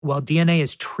on. While DNA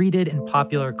is treated in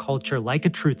popular culture like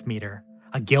a truth meter,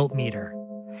 a guilt meter,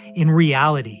 in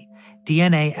reality,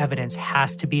 DNA evidence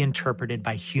has to be interpreted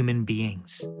by human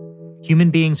beings.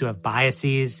 Human beings who have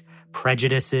biases,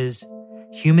 prejudices,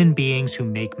 human beings who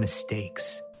make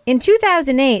mistakes. In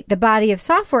 2008, the body of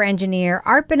software engineer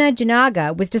Arpana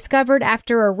Janaga was discovered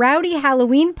after a rowdy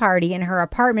Halloween party in her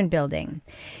apartment building.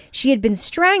 She had been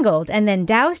strangled and then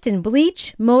doused in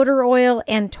bleach, motor oil,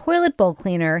 and toilet bowl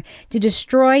cleaner to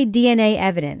destroy DNA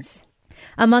evidence.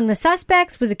 Among the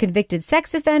suspects was a convicted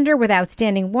sex offender with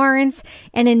outstanding warrants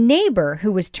and a neighbor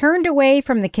who was turned away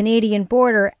from the Canadian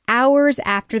border hours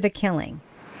after the killing.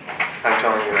 I'm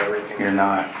telling you everything. You're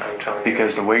not. I'm telling you.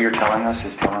 Because the way you're telling us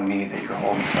is telling me that you're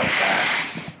holding stuff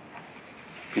back.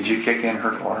 Did you kick in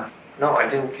her door? No, I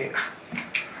didn't kick.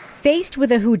 Faced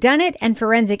with a whodunit and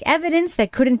forensic evidence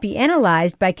that couldn't be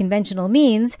analyzed by conventional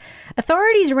means,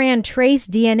 authorities ran trace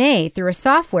DNA through a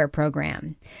software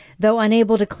program. Though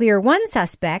unable to clear one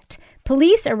suspect,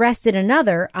 police arrested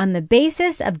another on the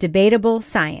basis of debatable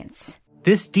science.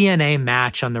 This DNA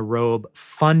match on the robe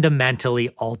fundamentally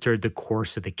altered the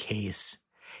course of the case.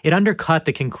 It undercut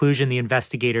the conclusion the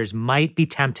investigators might be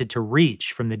tempted to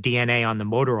reach from the DNA on the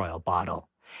motor oil bottle.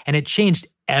 And it changed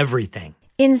everything.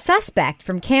 In Suspect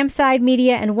from Campside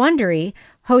Media and Wondery,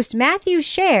 host Matthew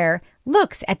Scher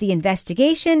looks at the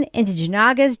investigation into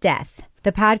Janaga's death.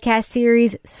 The podcast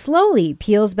series slowly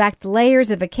peels back the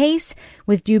layers of a case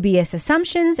with dubious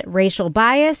assumptions, racial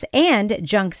bias, and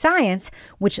junk science,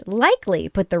 which likely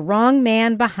put the wrong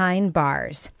man behind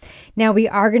bars. Now, we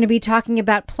are going to be talking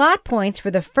about plot points for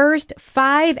the first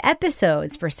 5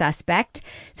 episodes for Suspect.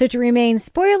 So to remain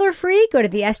spoiler-free, go to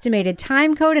the estimated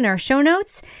time code in our show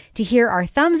notes to hear our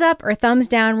thumbs up or thumbs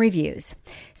down reviews.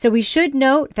 So we should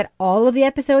note that all of the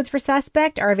episodes for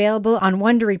Suspect are available on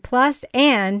Wondery Plus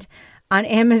and on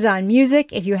Amazon Music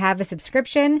if you have a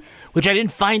subscription. Which I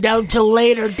didn't find out until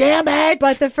later, damn it!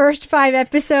 But the first 5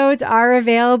 episodes are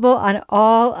available on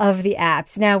all of the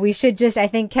apps. Now, we should just, I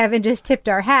think Kevin just tipped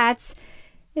our hats.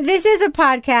 This is a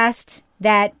podcast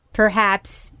that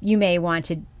perhaps you may want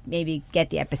to maybe get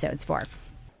the episodes for.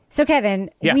 So, Kevin,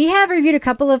 we have reviewed a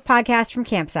couple of podcasts from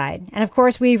Campside. And, of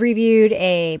course, we've reviewed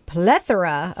a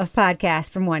plethora of podcasts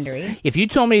from Wondery. If you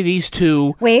told me these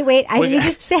two... Wait, let me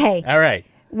just say. All right.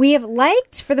 We have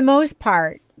liked, for the most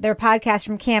part, their podcast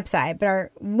from Campside, but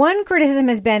our one criticism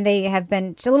has been they have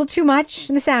been a little too much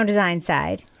on the sound design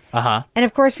side. Uh-huh. And,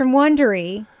 of course, from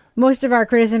Wondery, most of our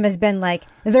criticism has been like,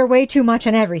 they're way too much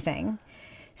on everything.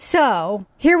 So,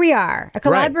 here we are, a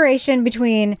collaboration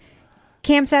between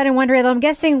Campside and Wondery, although I'm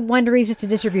guessing Wondery is just a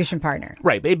distribution partner.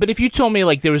 Right, but if you told me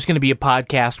like there was going to be a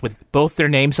podcast with both their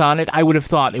names on it, I would have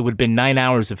thought it would have been 9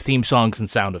 hours of theme songs and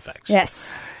sound effects.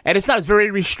 Yes. And it's not, it's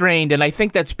very restrained, and I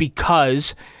think that's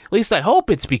because, at least I hope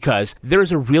it's because,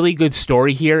 there's a really good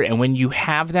story here, and when you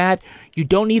have that, you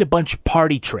don't need a bunch of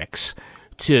party tricks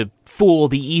to fool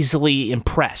the easily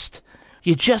impressed.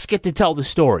 You just get to tell the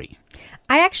story.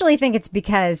 I actually think it's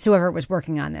because whoever was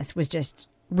working on this was just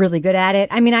really good at it.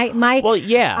 I mean, I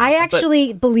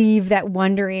actually believe that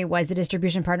Wondery was the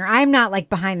distribution partner. I'm not like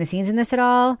behind the scenes in this at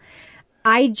all.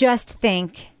 I just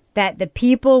think that the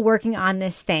people working on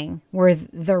this thing were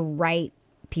the right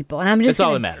people. And I'm just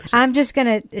all that matters. I'm just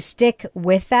going to stick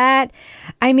with that.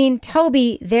 I mean,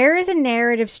 Toby, there is a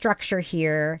narrative structure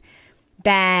here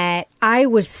that I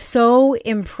was so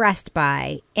impressed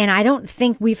by, and I don't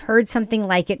think we've heard something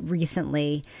like it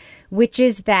recently, which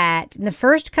is that in the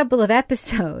first couple of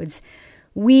episodes,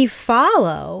 we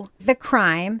follow the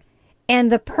crime and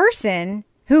the person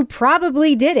who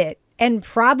probably did it and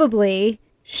probably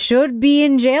should be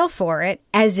in jail for it,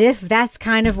 as if that's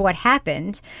kind of what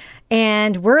happened.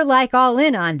 And we're like all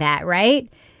in on that, right?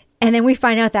 And then we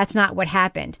find out that's not what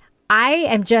happened. I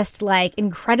am just like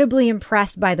incredibly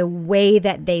impressed by the way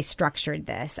that they structured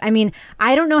this. I mean,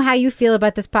 I don't know how you feel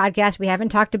about this podcast. We haven't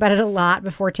talked about it a lot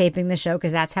before taping the show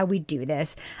because that's how we do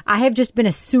this. I have just been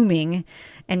assuming,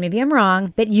 and maybe I'm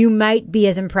wrong, that you might be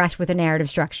as impressed with the narrative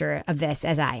structure of this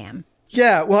as I am.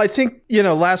 Yeah, well, I think,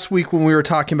 last week when we were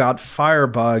talking about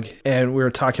Firebug and we were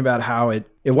talking about how it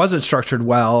wasn't structured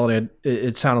well and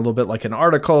it sounded a little bit like an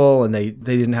article and they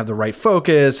didn't have the right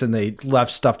focus and they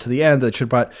left stuff to the end that should,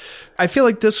 but I feel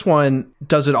like this one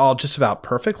does it all just about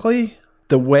perfectly.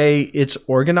 The way it's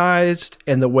organized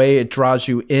and the way it draws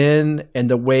you in and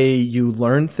the way you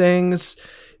learn things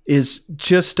is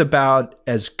just about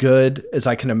as good as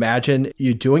I can imagine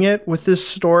you doing it with this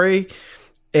story.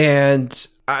 And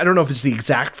I don't know if it's the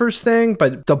exact first thing,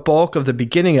 but the bulk of the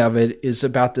beginning of it is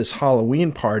about this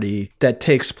Halloween party that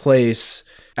takes place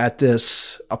at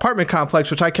this apartment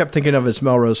complex, which I kept thinking of as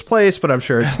Melrose Place, but I'm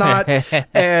sure it's not.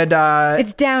 And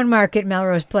it's down market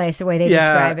Melrose Place, the way they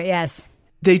describe it, yes.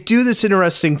 They do this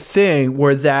interesting thing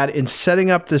where that in setting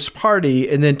up this party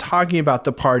and then talking about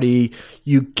the party,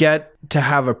 you get to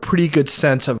have a pretty good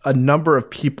sense of a number of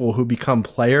people who become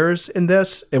players in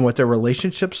this and what their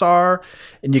relationships are.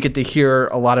 And you get to hear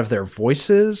a lot of their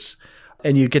voices.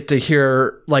 And you get to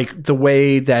hear like the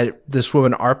way that this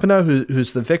woman, Arpana,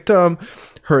 who's the victim,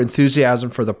 her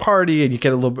enthusiasm for the party, and you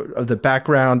get a little bit of the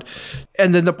background.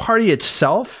 And then the party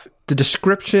itself, the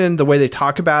description, the way they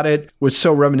talk about it was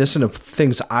so reminiscent of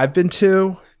things I've been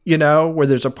to, where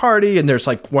there's a party and there's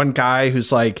like one guy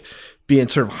who's like being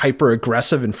sort of hyper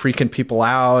aggressive and freaking people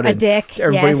out. A dick.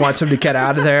 Everybody wants him to get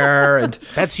out of there. And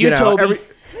that's you, Toby.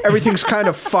 Everything's kind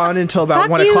of fun until about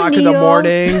 1 o'clock in the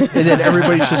morning. And then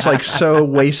everybody's just like so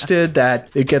wasted that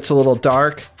it gets a little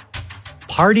dark.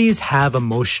 Parties have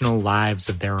emotional lives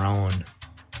of their own.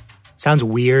 Sounds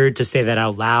weird to say that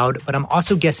out loud, but I'm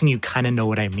also guessing you kind of know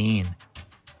what I mean.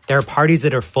 There are parties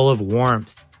that are full of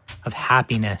warmth, of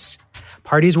happiness,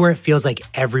 parties where it feels like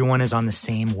everyone is on the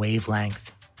same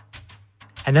wavelength.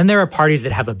 And then there are parties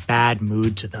that have a bad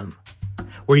mood to them,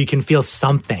 where you can feel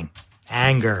something,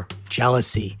 anger,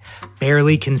 jealousy,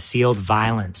 barely concealed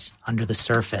violence under the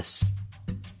surface.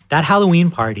 That Halloween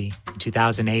party in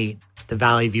 2008, the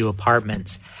Valley View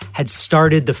Apartments, had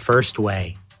started the first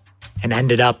way and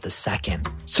ended up the second.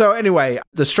 So anyway,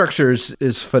 the structure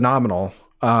is phenomenal,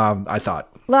 I thought.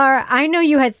 Laura, I know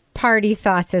you had party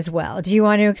thoughts as well. Do you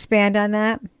want to expand on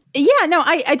that? Yeah, no,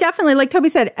 I definitely, like Toby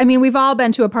said, I mean, we've all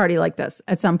been to a party like this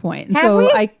at some point. And Have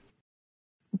we? I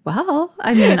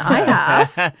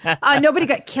have. Nobody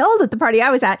got killed at the party I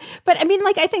was at. But I mean,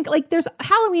 like, I think like there's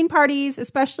Halloween parties,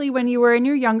 especially when you were in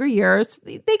your younger years,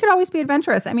 they could always be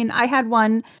adventurous. I mean, I had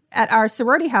one at our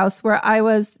sorority house where I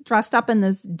was dressed up in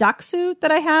this duck suit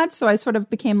that I had. So I sort of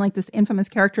became like this infamous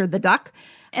character, the duck.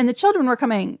 And the children were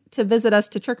coming to visit us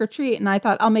to trick or treat. And I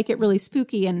thought, I'll make it really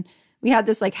spooky. And we had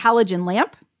this like halogen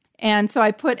lamp. And so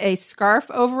I put a scarf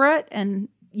over it, and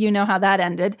you know how that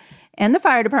ended. And the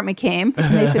fire department came.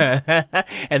 And they said,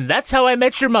 and that's how I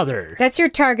met your mother. That's your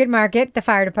target market, the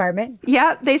fire department.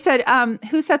 Yeah. They said,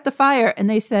 who set the fire? And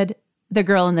they said, the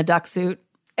girl in the duck suit.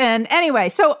 And anyway,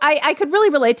 so I could really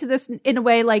relate to this in a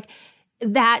way, like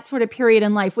that sort of period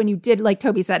in life when you did, like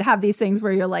Toby said, have these things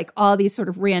where you're like, all these sort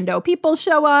of rando people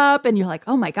show up and you're like,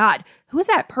 oh my God, who was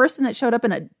that person that showed up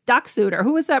in a duck suit? Or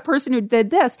who was that person who did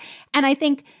this? And I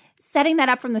think setting that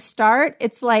up from the start,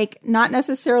 it's like not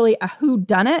necessarily a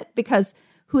whodunit, because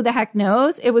who the heck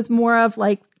knows? It was more of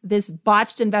like this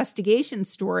botched investigation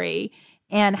story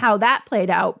and how that played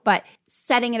out. But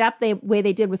setting it up the way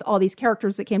they did with all these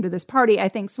characters that came to this party, I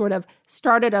think sort of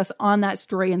started us on that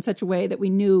story in such a way that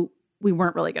we knew we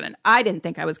weren't really going to, I didn't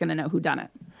think I was going to know who done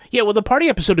it. Yeah, well, the party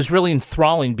episode is really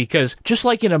enthralling because just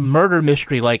like in a murder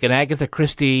mystery, like an Agatha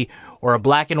Christie or a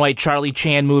black and white Charlie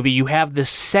Chan movie, you have this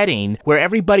setting where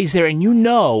everybody's there and you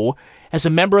know, as a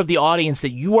member of the audience,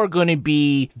 that you are going to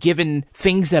be given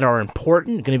things that are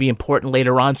important, going to be important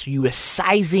later on, so you are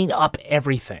sizing up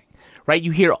everything. Right?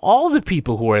 You hear all the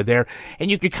people who are there, and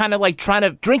you could kind of like trying to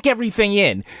drink everything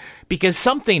in, because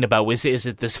something about is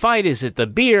it this fight? Is it the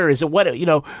beer? Is it what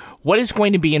is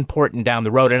going to be important down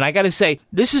the road? And I got to say,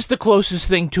 this is the closest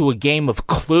thing to a game of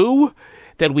Clue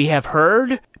that we have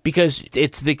heard, because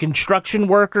it's the construction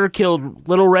worker killed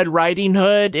Little Red Riding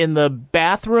Hood in the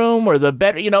bathroom or the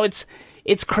bed.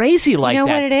 It's crazy like that. You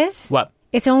know what it is? What?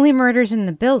 It's only murders in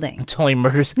the building. It's only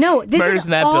murders. No, this murders is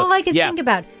in that all building. I could think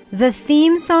about. The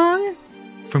theme song.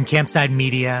 From Campside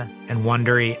Media and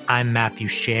Wondery, I'm Matthew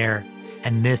Scher,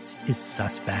 and this is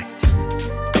Suspect.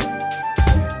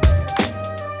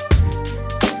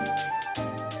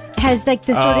 Has like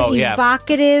this sort of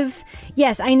evocative.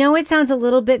 Yes, I know it sounds a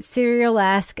little bit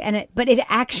serial-esque, but it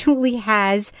actually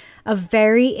has a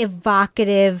very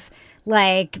evocative,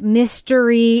 like,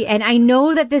 mystery. And I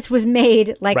know that this was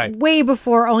made way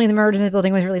before Only the Murders in the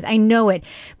Building was released. I know it.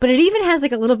 But it even has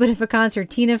like a little bit of a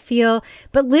concertina feel.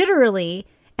 But literally,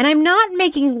 and I'm not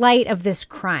making light of this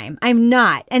crime. I'm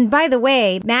not. And by the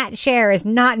way, Matt Scher is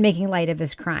not making light of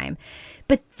this crime.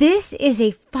 But this is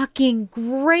a fucking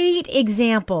great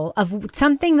example of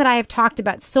something that I have talked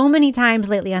about so many times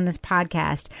lately on this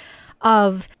podcast,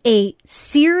 of a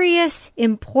serious,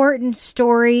 important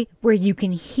story where you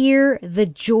can hear the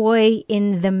joy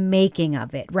in the making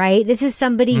of it, right? This is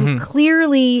somebody who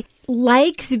clearly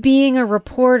likes being a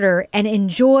reporter and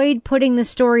enjoyed putting the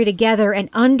story together and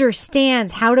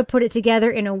understands how to put it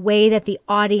together in a way that the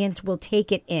audience will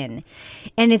take it in.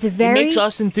 And it's very... It makes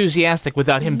us enthusiastic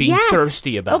without him being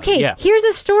thirsty about it. Okay, here's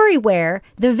a story where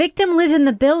the victim lived in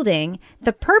the building,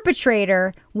 the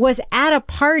perpetrator was at a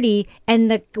party,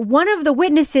 and one of the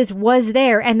witnesses was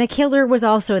there, and the killer was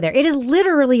also there. It is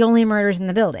literally Only Murders in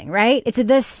the Building, right? It's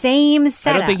the same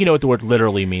setup. I don't think you know what the word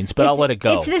literally means, but I'll let it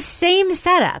go. It's the same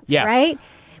setup, right?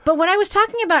 But what I was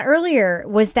talking about earlier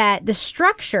was that the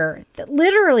structure,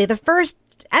 literally the first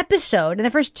episode and the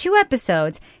first two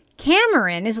episodes,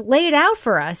 Cameron is laid out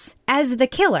for us as the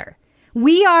killer.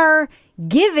 We are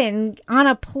given on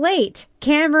a plate,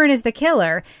 Cameron is the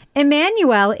killer.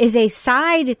 Emmanuel is a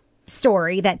side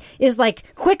story that is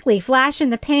like quickly flash in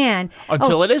the pan.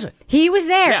 Until it isn't. He was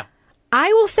there. Yeah.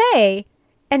 I will say,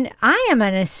 and I am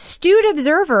an astute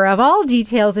observer of all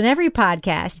details in every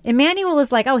podcast. Emmanuel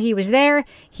is like, oh, he was there.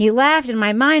 He left. In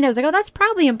my mind, I was like, oh, that's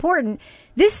probably important.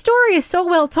 This story is so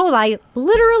well told, I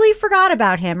literally forgot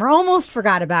about him, or almost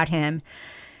forgot about him.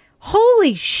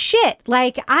 Holy shit.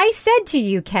 Like I said to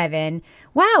you, Kevin,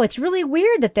 wow, it's really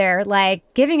weird that they're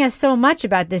like giving us so much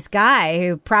about this guy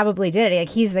who probably did it. Like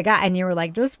he's the guy. And you were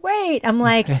like, just wait. I'm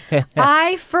like,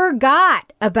 I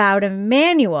forgot about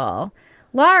Emmanuel.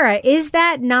 Laura, is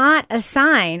that not a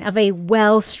sign of a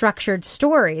well-structured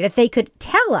story that they could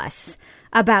tell us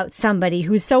about somebody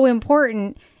who's so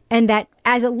important and that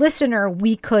as a listener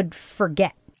we could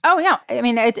forget? Oh, yeah. I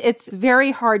mean, it's very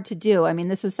hard to do. I mean,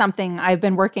 this is something I've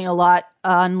been working a lot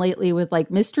on lately with like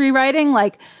mystery writing.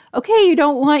 Like, okay, you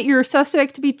don't want your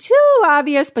suspect to be too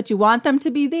obvious, but you want them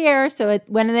to be there. So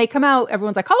when they come out,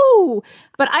 everyone's like, oh.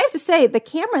 But I have to say, the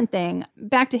Cameron thing,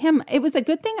 back to him, it was a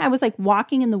good thing I was like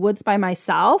walking in the woods by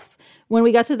myself when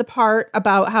we got to the part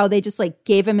about how they just like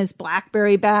gave him his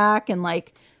BlackBerry back and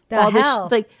like all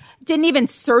this, like didn't even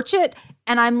search it.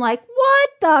 And I'm like, what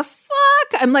the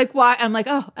fuck? I'm like, why? I'm like,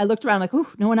 oh, I looked around, I'm like, oh,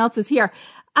 no one else is here.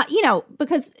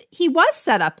 Because he was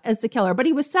set up as the killer, but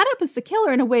he was set up as the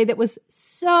killer in a way that was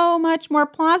so much more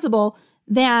plausible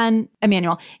than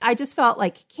Emmanuel. I just felt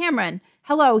like Cameron,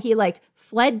 hello, he like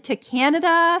fled to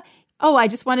Canada. Oh, I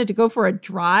just wanted to go for a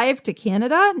drive to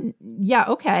Canada. Yeah,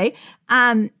 okay.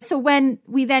 So when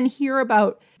we then hear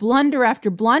about blunder after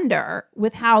blunder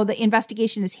with how the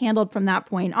investigation is handled from that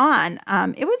point on,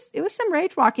 it was some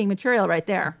rage-walking material right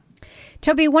there.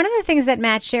 Toby, one of the things that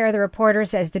Matt Scher, the reporter,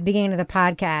 says at the beginning of the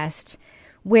podcast,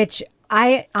 which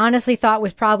I honestly thought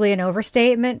was probably an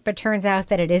overstatement, but turns out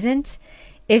that it isn't,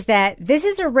 is that this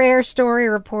is a rare story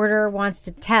a reporter wants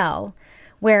to tell,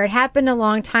 where it happened a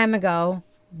long time ago,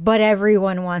 but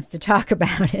everyone wants to talk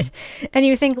about it. And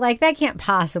you think, like, that can't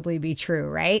possibly be true,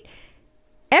 right?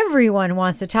 Everyone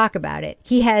wants to talk about it.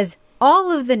 He has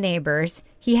all of the neighbors.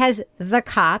 He has the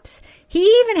cops. He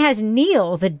even has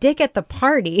Neil, the dick at the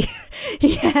party.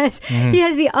 He has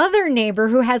the other neighbor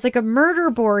who has like a murder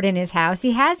board in his house.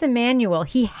 He has Emmanuel.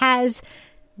 He has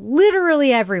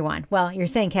literally everyone. Well, you're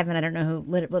saying, Kevin, I don't know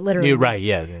what literally You're means. right,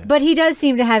 yeah. But he does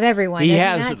seem to have everyone. He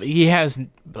has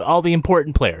all the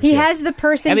important players. He has the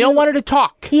person, and they all wanted to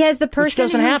talk. He has the person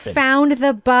who found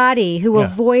the body, who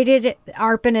avoided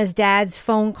Arpana's dad's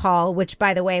phone call, which,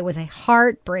 by the way, was a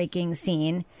heartbreaking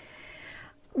scene.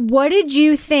 What did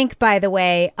you think, by the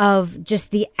way, of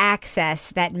just the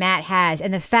access that Matt has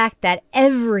and the fact that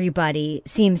everybody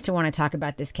seems to want to talk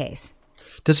about this case?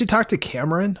 Does he talk to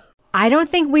Cameron? I don't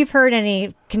think we've heard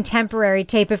any contemporary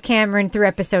tape of Cameron through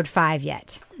episode 5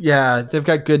 yet. Yeah, they've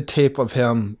got good tape of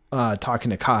him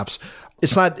talking to cops.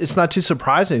 It's not too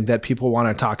surprising that people want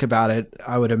to talk about it,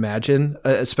 I would imagine,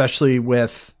 especially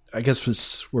with, I guess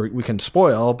we can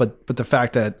spoil, but the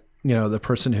fact that, you know, the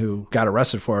person who got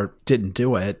arrested for it didn't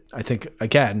do it, I think,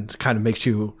 again, kind of makes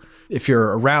you, if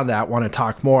you're around that, want to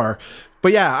talk more.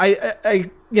 But yeah, I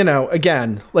you know,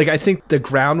 again, like, I think the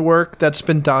groundwork that's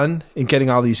been done in getting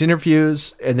all these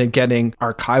interviews and then getting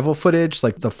archival footage,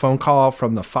 like the phone call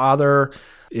from the father,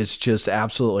 is just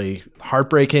absolutely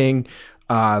heartbreaking.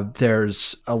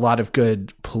 There's a lot of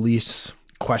good police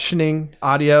questioning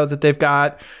audio that they've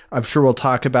got. I'm sure we'll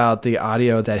talk about the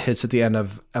audio that hits at the end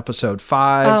of episode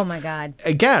 5. Oh my God.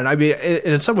 Again, I mean,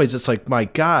 in some ways it's like, my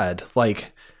God,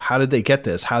 like, how did they get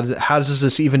this? How does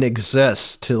this even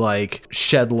exist to like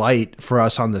shed light for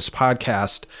us on this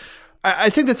podcast?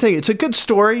 I think it's a good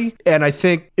story. And I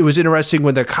think it was interesting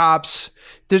when the cops,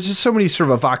 there's just so many sort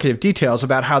of evocative details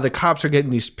about how the cops are getting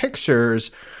these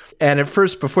pictures. And at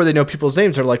first, before they know people's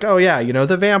names, they're like, oh yeah, you know,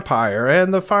 the vampire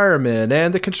and the fireman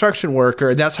and the construction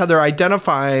worker. And that's how they're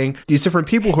identifying these different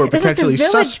people who are potentially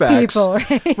suspects. People,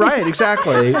 right? Right,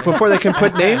 exactly. Before they can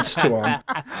put names to them.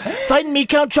 Find me,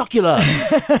 Count Chocula.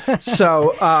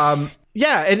 So,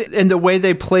 yeah. And the way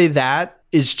they play that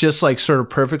is just like sort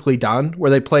of perfectly done, where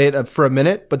they play it for a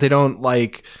minute, but they don't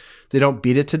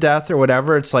beat it to death or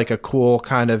whatever. It's like a cool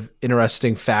kind of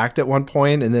interesting fact at one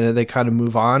point, and then they kind of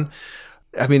move on.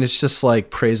 I mean, it's just like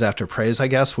praise after praise, I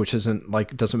guess, which doesn't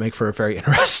make for a very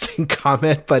interesting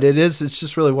comment, but it's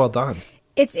just really well done.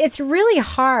 It's really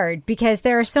hard because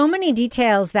there are so many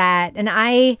details that, and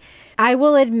I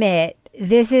will admit,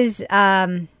 this is,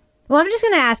 I'm just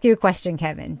going to ask you a question,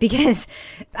 Kevin, because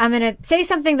I'm going to say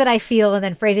something that I feel and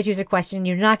then phrase it to you as a question.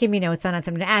 You're not giving me notes on it, so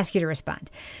I'm going to ask you to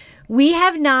respond. We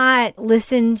have not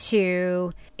listened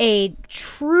to a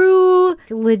true,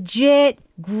 legit,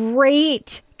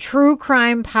 great true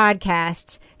crime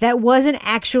podcast that wasn't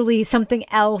actually something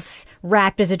else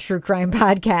wrapped as a true crime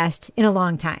podcast in a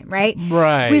long time, right?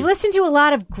 Right. We've listened to a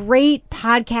lot of great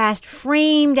podcasts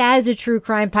framed as a true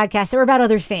crime podcast that were about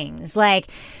other things, like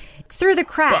Through the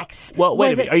Cracks. Well,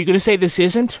 wait a minute. Are you going to say this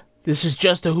isn't? This is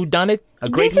just a whoddunit? A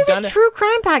great whodunit? This is a true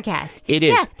crime podcast. It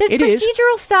is. Yeah, there's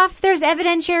procedural stuff. There's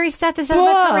evidentiary stuff. There's stuff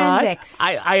about forensics.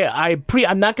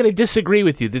 I'm not going to disagree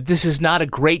with you that this is not a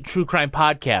great true crime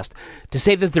podcast. To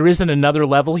say that there isn't another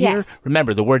level here, yes.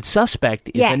 Remember, the word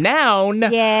suspect is a noun,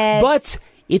 yes. but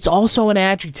it's also an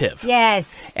adjective.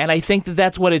 Yes. And I think that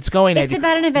that's what it's going at. It's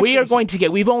about an investigation. We are going to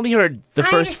get, we've only heard the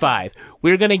first 5.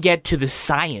 We're going to get to the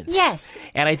science. Yes.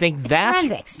 And I think that's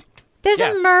forensics. There's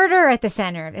a murder at the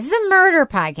center of it. This is a murder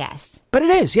podcast. But it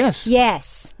is, yes.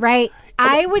 Yes, right?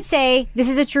 I would say this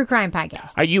is a true crime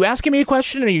podcast. Are you asking me a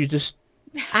question, or are you just...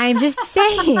 I'm just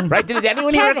saying. Right? Did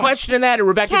anyone hear a question in that, or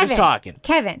Rebecca just talking?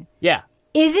 Kevin. Yeah.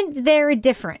 Isn't there a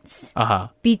difference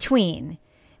between...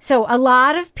 So a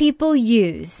lot of people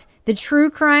use the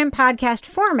true crime podcast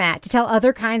format to tell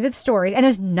other kinds of stories, and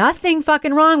there's nothing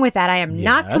fucking wrong with that. I am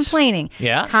not complaining.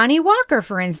 Yeah. Connie Walker,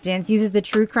 for instance, uses the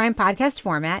true crime podcast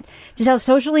format to tell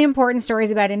socially important stories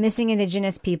about missing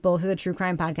Indigenous people through the true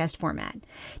crime podcast format.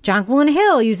 Jonquilyn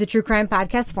Hill used the true crime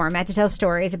podcast format to tell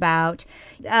stories about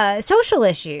social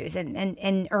issues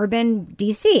and urban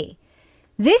DC.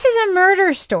 This is a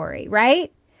murder story,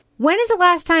 right? When is the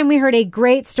last time we heard a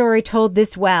great story told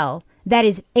this well that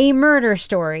is a murder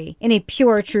story in a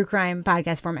pure true crime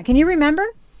podcast format? Can you remember?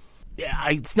 Yeah,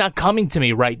 it's not coming to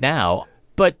me right now.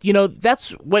 But,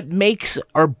 that's what makes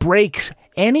or breaks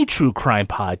any true crime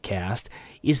podcast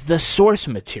is the source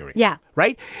material. Yeah.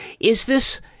 Right? Is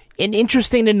this an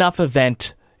interesting enough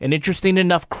event, an interesting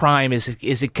enough crime? Is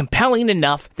it compelling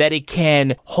enough that it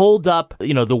can hold up,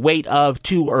 the weight of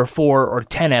 2 or 4 or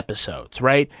 10 episodes,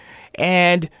 right?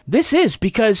 And this is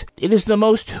because it is the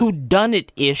most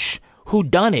whodunit-ish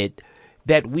whodunit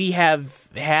that we have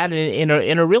had in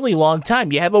a really long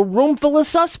time. You have a room full of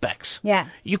suspects. Yeah.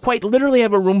 You quite literally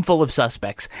have a room full of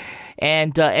suspects.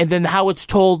 And then how it's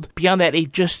told beyond that,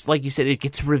 it just, like you said, it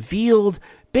gets revealed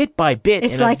bit by bit.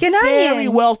 It's in like an very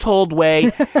onion. well-told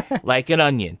way, like an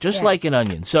onion, just like an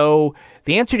onion. So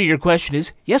the answer to your question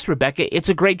is, yes, Rebecca, it's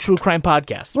a great true crime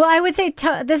podcast. Well, I would say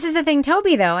this is the thing,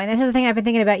 Toby, though, and this is the thing I've been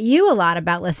thinking about you a lot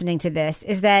about listening to this,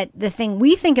 is that the thing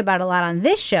we think about a lot on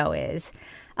this show is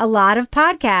a lot of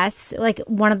podcasts, like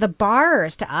one of the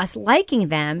bars to us liking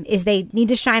them is they need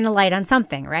to shine a light on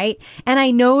something, right? And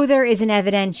I know there is an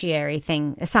evidentiary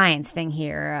thing, a science thing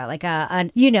here, like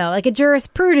a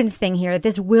jurisprudence thing here that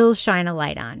this will shine a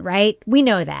light on, right? We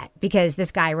know that because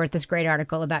this guy wrote this great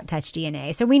article about touch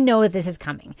DNA. So we know that this is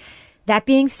coming. That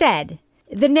being said,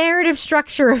 the narrative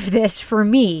structure of this for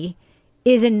me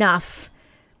is enough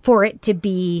for it to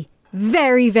be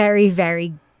very, very,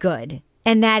 very good.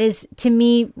 And that is, to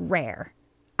me, rare.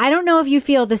 I don't know if you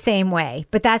feel the same way,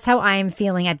 but that's how I am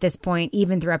feeling at this point,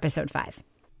 even through episode 5.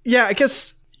 Yeah, I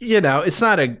guess, it's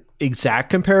not an exact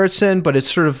comparison, but it's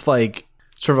sort of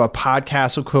a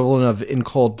podcast equivalent of In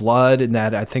Cold Blood, in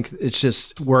that I think it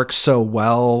just works so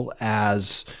well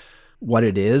as what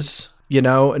it is, in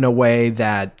a way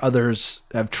that others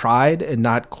have tried and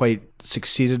not quite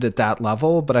succeeded at that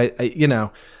level. But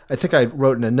I think I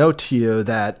wrote in a note to you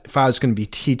that if I was going to be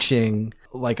teaching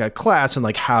like a class and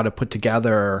like how to put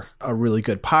together a really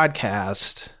good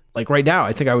podcast, like right now,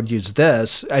 I think I would use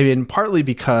this. I mean, partly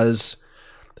because,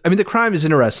 the crime is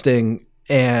interesting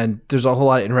and there's a whole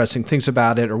lot of interesting things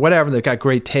about it or whatever. They've got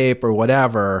great tape or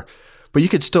whatever, but you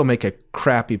could still make a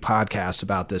crappy podcast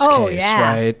about this case,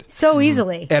 right? So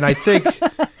easily. And I think,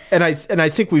 and I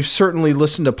think we've certainly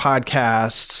listened to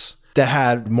podcasts that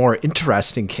had more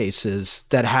interesting cases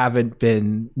that haven't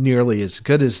been nearly as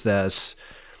good as this.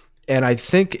 And I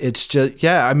think it's just,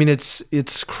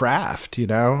 it's craft,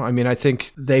 I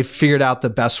think they figured out the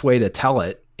best way to tell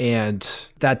it. And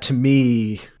that to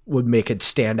me would make it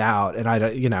stand out. And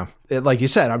like you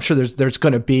said, I'm sure there's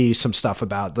going to be some stuff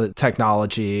about the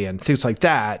technology and things like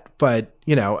that. But,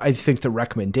 I think the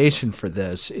recommendation for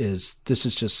this is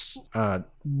just a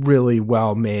really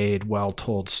well-made,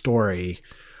 well-told story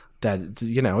that,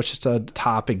 it's just a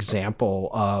top example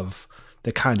of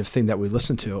the kind of thing that we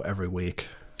listen to every week.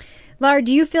 Lar,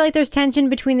 do you feel like there's tension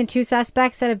between the two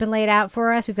suspects that have been laid out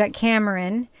for us? We've got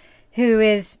Cameron, who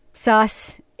is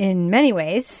sus in many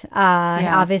ways.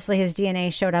 Obviously, his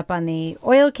DNA showed up on the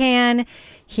oil can.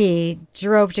 He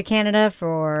drove to Canada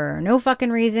for no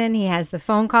fucking reason. He has the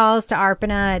phone calls to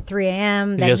Arpana at 3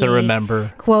 a.m. He doesn't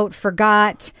remember. Quote,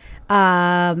 forgot.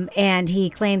 And he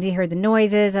claims he heard the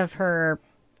noises of her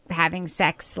having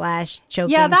sex /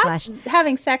 choking /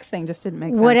 having sex thing just didn't make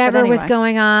sense. Whatever was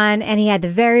going on, and he had the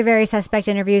very, very suspect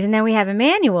interviews. And then we have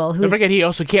Emmanuel, who's... Don't forget, he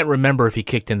also can't remember if he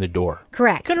kicked in the door.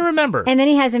 Correct. Couldn't remember. And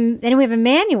then then we have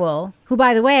Emmanuel, who,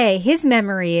 by the way, his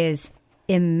memory is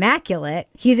immaculate.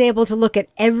 He's able to look at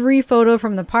every photo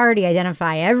from the party,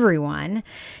 identify everyone.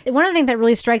 One of the things that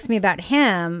really strikes me about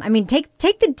him, take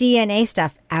the DNA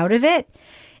stuff out of it,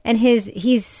 and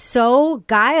he's so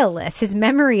guileless. His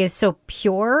memory is so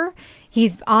pure.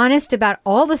 He's honest about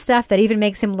all the stuff that even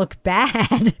makes him look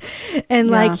bad. And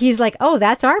like, he's like, oh,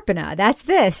 that's Arpana. That's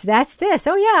this.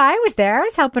 Oh yeah, I was there. I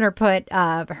was helping her put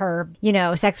her,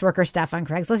 sex worker stuff on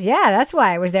Craigslist. Yeah, that's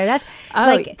why I was there. That's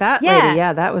lady.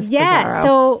 Yeah, that was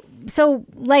bizarro. So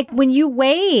like when you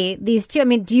weigh these two, I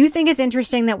mean, do you think it's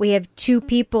interesting that we have two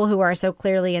people who are so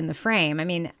clearly in the frame? I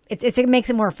mean, it makes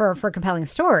it more for a compelling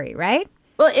story, right?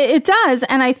 Well, it does.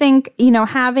 And I think,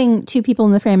 having two people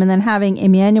in the frame and then having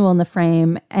Emmanuel in the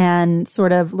frame and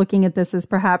sort of looking at this as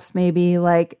perhaps maybe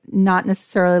like not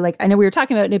necessarily like, I know we were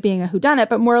talking about it being a whodunit,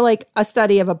 but more like a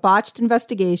study of a botched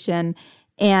investigation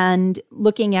and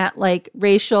looking at like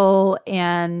racial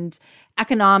and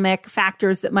economic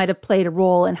factors that might have played a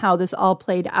role in how this all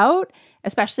played out,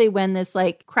 especially when this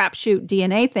like crapshoot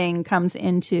DNA thing comes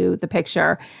into the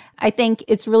picture. I think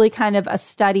it's really kind of a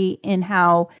study in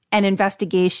how an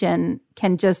investigation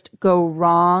can just go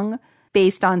wrong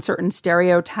based on certain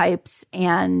stereotypes.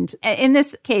 And in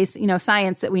this case,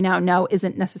 science that we now know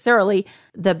isn't necessarily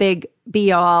the big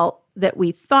be all that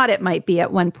we thought it might be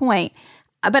at one point.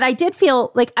 But I did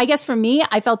feel like, I guess for me,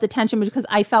 I felt the tension because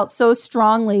I felt so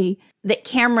strongly that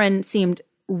Cameron seemed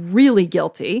really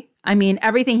guilty. I mean,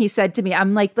 everything he said to me,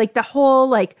 I'm like the whole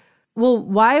like, well,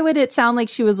 why would it sound like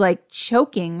she was like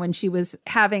choking when she was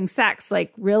having sex?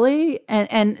 Like, really?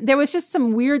 And there was just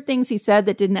some weird things he said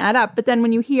that didn't add up. But then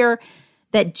when you hear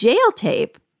that jail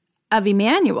tape of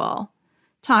Emmanuel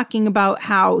talking about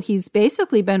how he's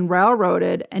basically been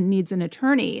railroaded and needs an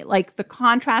attorney, like the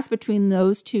contrast between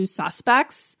those two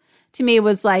suspects to me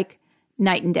was like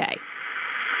night and day. I need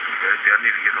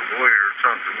to get a lawyer or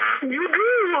something, man. You do.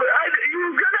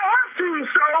 You're going to have to,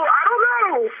 so I don't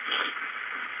know.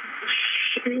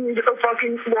 You need a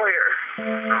fucking lawyer.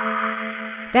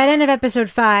 That end of episode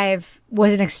 5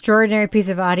 was an extraordinary piece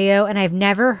of audio, and I've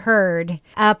never heard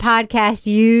a podcast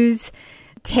use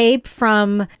tape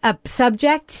from a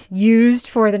subject used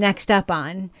for the next up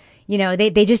on.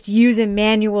 They just use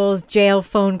Emmanuel's jail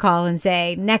phone call and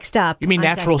say, next up. You mean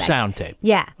natural Suspect. Sound tape?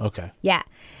 Yeah. Okay. Yeah.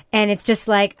 And it's just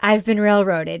like, I've been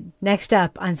railroaded. Next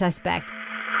up on Suspect. And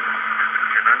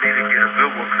I need to get a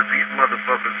good one because these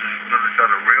motherfuckers is going to try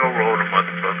to railroad a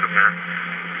motherfucker, man.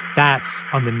 That's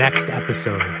on the next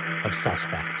episode of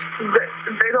Suspect.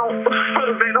 They don't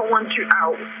want you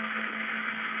out.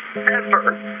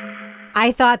 Ever.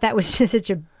 I thought that was just such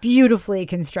a beautifully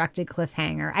constructed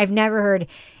cliffhanger. I've never heard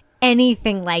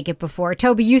anything like it before.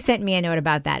 Toby, you sent me a note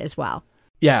about that as well.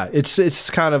 Yeah, it's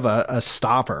kind of a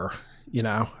stopper.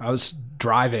 I was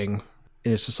driving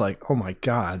and it's just like, oh my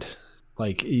God.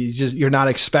 Like you're not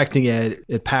expecting it.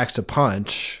 It packs a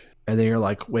punch. And then you're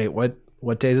like, wait, what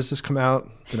day does this come out?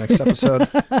 The next episode?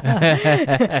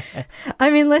 I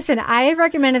mean, listen, I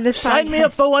recommended this podcast. Sign me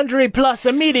up for Wondery Plus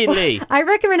immediately. I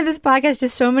recommended this podcast to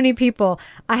so many people.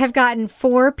 I have gotten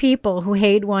 4 people who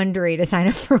hate Wondery to sign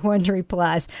up for Wondery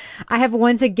Plus. I have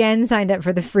once again signed up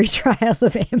for the free trial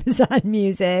of Amazon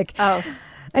Music. Oh,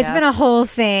 it's been a whole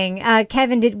thing.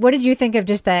 Kevin, what did you think of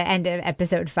just the end of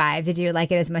episode 5? Did you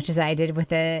like it as much as I did with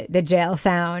the jail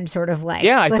sound sort of like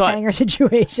cliffhanger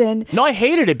situation? No, I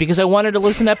hated it because I wanted to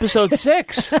listen to episode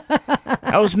 6.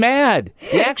 I was mad.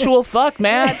 The actual fuck,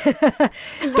 Matt.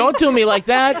 Don't do me like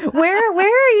that. Where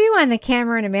are you on the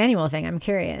Cameron Emmanuel thing? I'm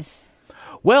curious.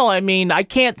 Well, I mean, I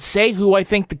can't say who I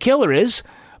think the killer is,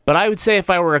 but I would say if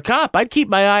I were a cop, I'd keep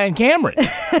my eye on Cameron.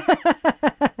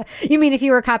 You mean if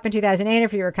you were a cop in 2008 or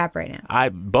if you were a cop right now?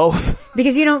 Both.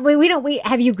 Because we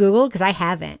have you Googled? Because I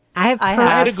haven't. I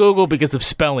had to Google because of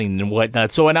spelling and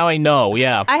whatnot. So now I know.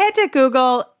 Yeah. I had to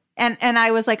Google and I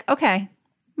was like, okay,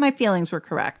 my feelings were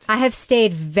correct. I have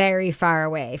stayed very far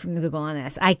away from the Google on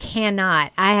this. I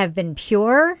cannot. I have been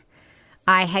pure.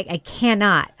 I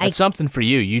cannot. That's something for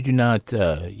you. You do not.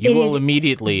 You will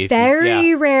immediately.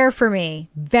 Very rare for me.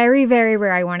 Very, very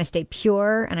rare. I want to stay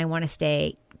pure and I want to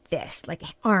stay like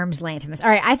arm's length from this. All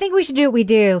right. I think we should do what we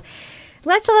do.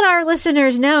 Let's let our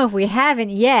listeners know, if we haven't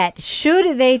yet,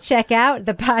 should they check out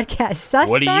the podcast Suspect?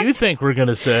 What do you think we're going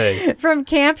to say? From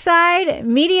Campside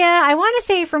Media. I want to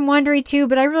say from Wondery too,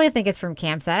 but I really think it's from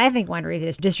Campside. I think Wondery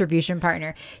is a distribution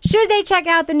partner. Should they check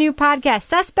out the new podcast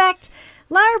Suspect?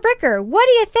 Lara Bricker, what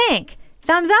do you think?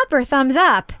 Thumbs up or thumbs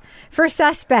up for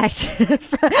Suspect?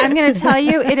 I'm going to tell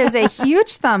you, it is a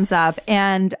huge thumbs up.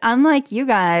 And unlike you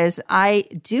guys, I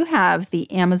do have the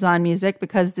Amazon Music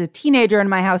because the teenager in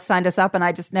my house signed us up and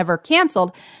I just never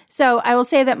canceled. So I will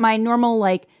say that my normal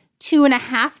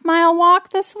 2.5 mile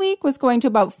walk this week was going to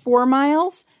about 4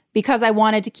 miles because I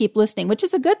wanted to keep listening, which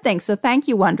is a good thing. So thank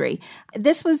you, Wondery.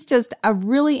 This was just a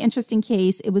really interesting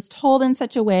case. It was told in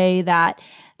such a way that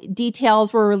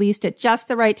details were released at just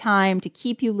the right time to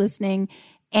keep you listening.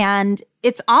 And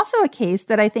it's also a case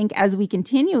that I think as we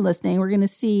continue listening, we're going to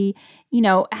see,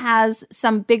 has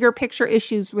some bigger picture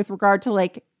issues with regard to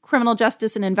like criminal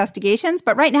justice and investigations.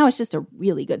 But right now it's just a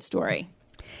really good story.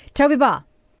 Toby Ball.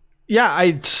 Yeah,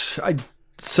 I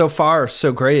so far,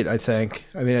 so great, I think.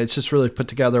 I mean, it's just really put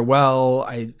together well.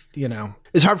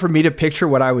 It's hard for me to picture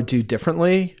what I would do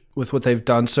differently with what they've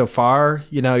done so far.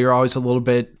 You're always a little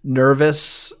bit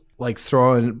nervous, like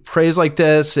throwing praise like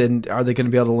this, and are they going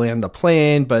to be able to land the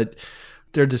plane? But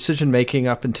their decision making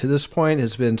up until this point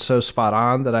has been so spot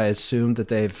on that I assume that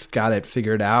they've got it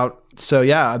figured out. So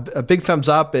yeah, a big thumbs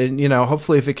up, and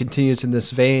hopefully if it continues in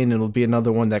this vein, it'll be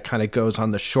another one that kind of goes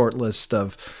on the short list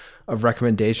of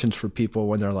recommendations for people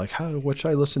when they're like, what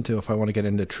should I listen to if I want to get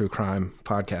into true crime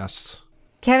podcasts?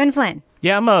 Kevin Flynn.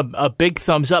 Yeah, I'm a big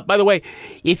thumbs up. By the way,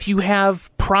 if you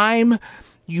have Prime,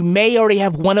 you may already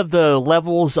have one of the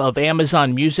levels of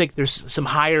Amazon Music. There's some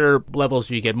higher levels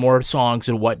where you get more songs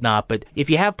and whatnot. But if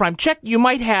you have Prime, check. You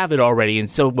might have it already, and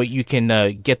so what you can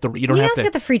get you don't have to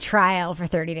get the free trial for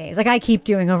 30 days, like I keep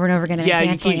doing over and over again.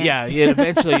 Eventually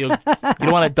you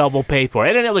don't want to double pay for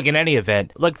it. And look, in any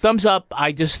event, thumbs up.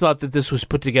 I just thought that this was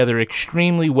put together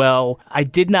extremely well. I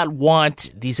did not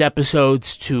want these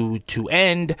episodes to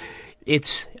end.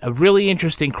 It's a really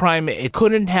interesting crime. It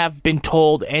couldn't have been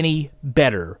told any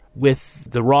better with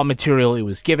the raw material it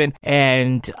was given.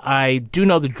 And I do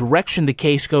know the direction the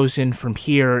case goes in from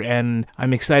here, and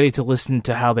I'm excited to listen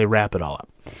to how they wrap it all up.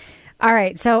 All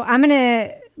right. So I'm going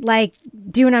to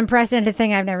do an unprecedented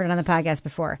thing I've never done on the podcast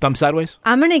before. Thumb sideways?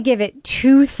 I'm going to give it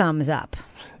 2 thumbs up.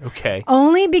 Okay.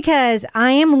 Only because I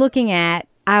am looking at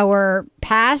our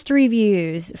past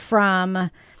reviews from...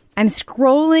 I'm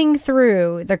scrolling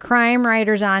through the Crime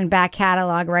Writers On back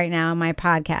catalog right now in my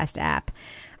podcast app.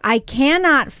 I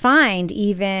cannot find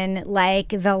even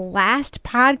the last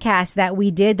podcast that we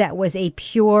did that was a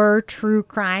pure true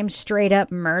crime, straight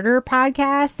up murder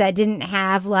podcast that didn't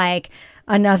have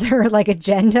another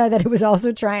agenda that it was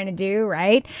also trying to do,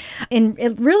 right? And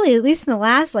it really, at least in the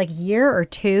last year or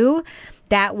two,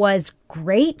 that was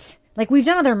great. We've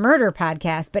done other murder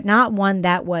podcasts, but not one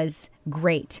that was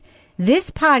great.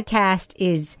 This podcast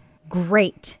is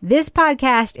great. This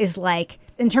podcast is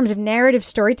in terms of narrative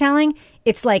storytelling,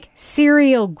 it's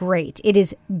serial great. It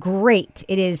is great.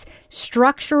 It is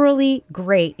structurally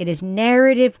great. It is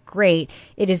narrative great.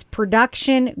 It is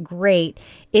production great.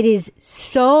 It is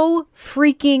so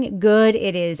freaking good.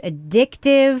 It is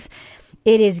addictive.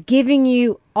 It is giving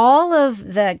you all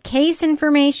of the case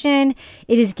information.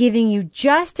 It is giving you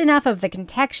just enough of the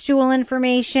contextual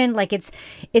information.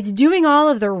 It's doing all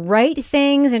of the right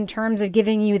things in terms of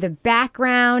giving you the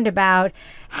background about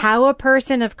how a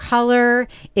person of color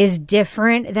is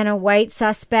different than a white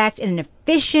suspect in an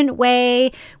efficient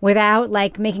way without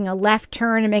making a left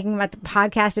turn and making the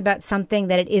podcast about something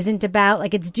that it isn't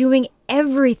about. It's doing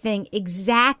everything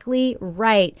exactly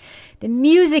right. The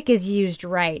music is used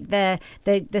right.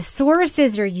 The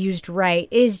sources are used right.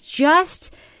 It is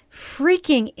just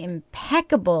freaking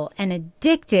impeccable and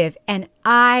addictive, and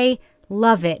I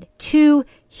love it. 2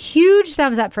 huge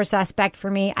thumbs up for Suspect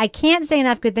for me. I can't say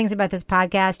enough good things about this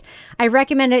podcast. I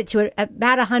recommend it to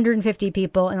about 150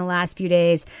 people in the last few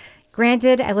days.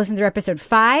 Granted, I listened through episode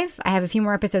 5. I have a few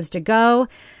more episodes to go.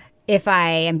 If I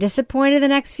am disappointed in the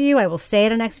next few, I will say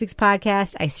it on next week's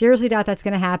podcast. I seriously doubt that's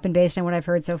going to happen based on what I've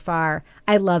heard so far.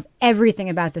 I love everything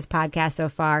about this podcast so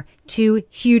far. 2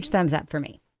 huge thumbs up for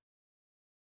me.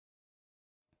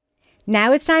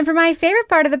 Now it's time for my favorite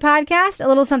part of the podcast, a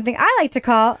little something I like to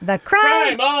call the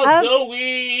crime of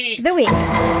the week.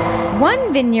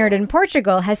 One vineyard in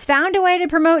Portugal has found a way to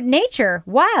promote nature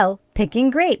while picking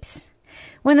grapes.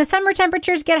 When the summer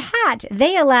temperatures get hot,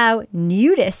 they allow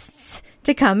nudists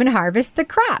to come and harvest the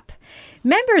crop.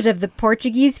 Members of the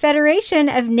Portuguese Federation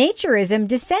of Naturism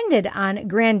descended on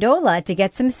Grandola to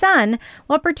get some sun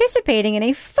while participating in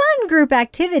a fun group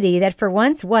activity that for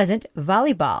once wasn't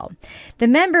volleyball. The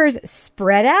members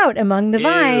spread out among the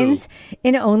vines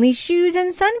in only shoes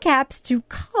and sun caps to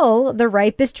cull the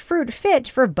ripest fruit fit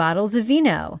for bottles of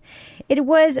vino. It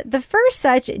was the first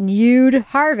such nude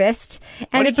harvest. And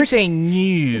why do you keep saying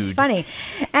nude? It's funny.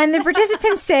 And the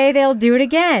participants say they'll do it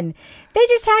again. They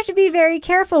just have to be very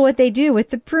careful what they do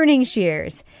with the pruning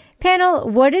shears. Panel,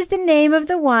 what is the name of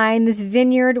the wine this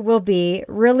vineyard will be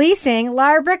releasing?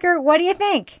 Lara Bricker, what do you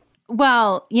think?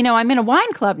 Well, I'm in a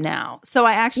wine club now. So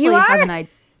I actually have an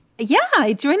idea. Yeah,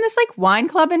 I joined this wine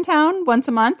club in town once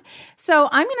a month. So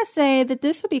I'm going to say that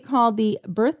this would be called the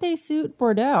Birthday Suit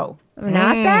Bordeaux.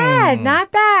 Not bad.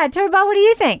 Not bad. Toby Ball, what do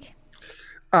you think?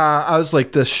 I was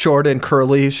the short and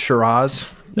curly Shiraz.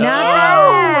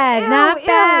 Not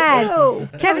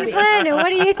bad. Kevin Flynn, what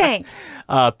do you think?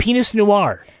 Penis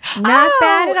Noir. Not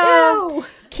bad at all.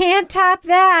 Can't top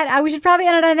that. We should probably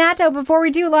end it on that note. Before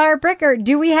we do, Lara Bricker,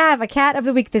 do we have a cat of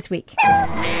the week this week?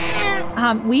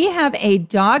 We have a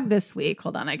dog this week.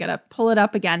 Hold on, I got to pull it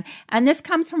up again. And this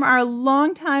comes from our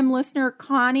longtime listener,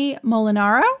 Connie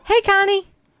Molinaro. Hey, Connie.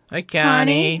 Hi,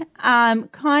 Connie.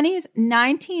 Connie's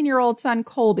 19-year-old son,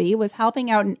 Colby, was helping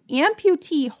out an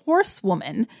amputee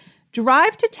horsewoman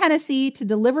drive to Tennessee to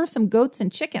deliver some goats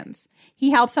and chickens.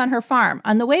 He helps on her farm.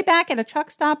 On the way back at a truck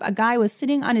stop, a guy was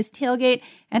sitting on his tailgate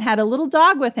and had a little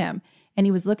dog with him, and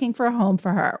he was looking for a home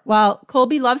for her. Well,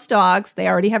 Colby loves dogs. They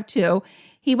already have 2.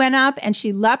 He went up and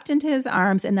she leapt into his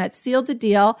arms, and that sealed the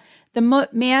deal. The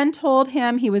man told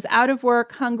him he was out of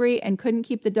work, hungry, and couldn't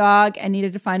keep the dog and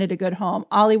needed to find it a good home.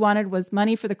 All he wanted was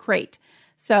money for the crate.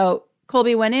 So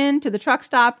Colby went in to the truck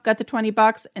stop, got the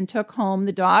 $20, and took home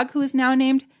the dog, who is now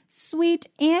named Sweet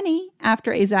Annie,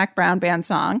 after a Zac Brown Band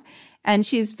song. And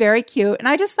she's very cute. And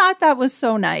I just thought that was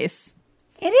so nice.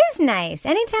 It is nice.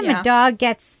 Anytime a dog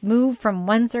gets moved from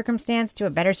one circumstance to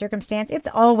a better circumstance, it's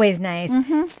always nice.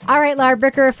 Mm-hmm. All right, Lara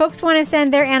Bricker, if folks want to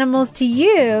send their animals to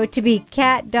you to be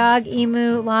cat, dog,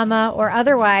 emu, llama, or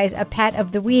otherwise a pet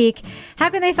of the week, how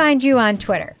can they find you on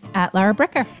Twitter? At Lara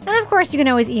Bricker. And of course, you can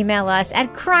always email us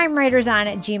at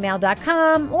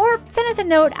crimewriterson@gmail.com or send us a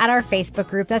note at our Facebook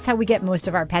group. That's how we get most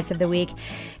of our pets of the week.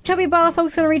 Toby Ball, if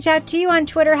folks want to reach out to you on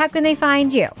Twitter, how can they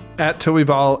find you? At Toby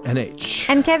Ball NH.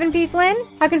 And Kevin P. Flynn,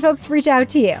 how can folks reach out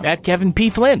to you? At Kevin P.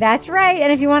 Flynn. That's right.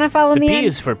 And if you want to follow me... The P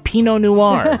is for Pinot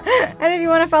Noir. And if you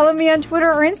want to follow me on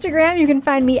Twitter or Instagram, you can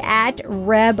find me at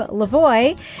Reb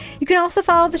Lavoie. You can also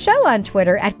follow the show on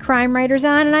Twitter at Crime Writers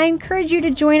On, and I encourage you to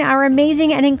join our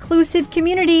amazing and inclusive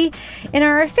community in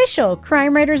our official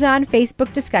Crime Writers On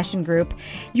Facebook discussion group.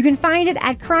 You can find it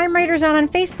at Crime Writers On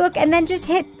Facebook, and then just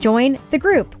hit join the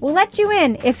group. We'll let you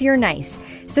in if you're nice.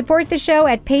 Support the show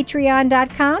at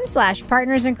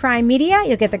patreon.com/partnersincrimemedia.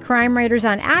 You'll get the Crime Writers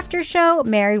On After Show,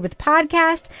 Married with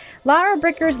Podcast, Lara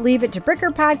Bricker's Leave It to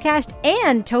Bricker podcast,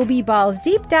 and Toby Ball's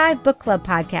Deep Dive Book Club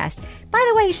podcast. By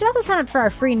the way, you should also sign up for our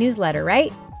free newsletter,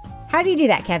 right? How do you do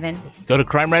that, Kevin? Go to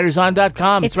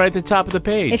crimewriterson.com. It's right at the top of the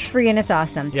page. It's free and it's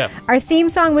awesome. Yep. Our theme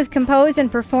song was composed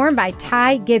and performed by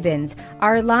Ty Gibbons.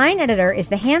 Our line editor is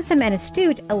the handsome and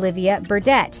astute Olivia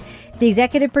Burdett. The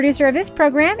executive producer of this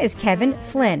program is Kevin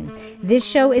Flynn. This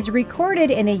show is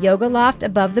recorded in the Yoga Loft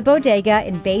above the Bodega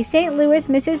in Bay St. Louis,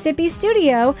 Mississippi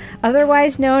studio,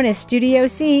 otherwise known as Studio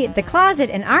C, the closet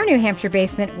in our New Hampshire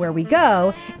basement where we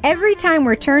go every time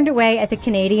we're turned away at the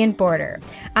Canadian border.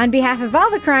 On behalf of all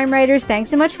the crime writers,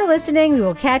 thanks so much for listening. We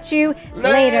will catch you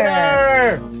later.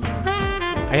 I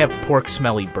have pork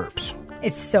smelly burps.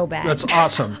 It's so bad. That's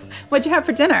awesome. What'd you have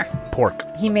for dinner? Pork.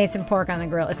 He made some pork on the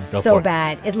grill. It's No so pork.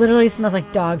 bad. It literally smells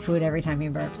like dog food every time he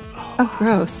burps. Oh,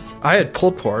 gross. I had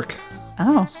pulled pork.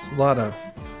 Oh. It's a lot of...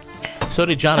 So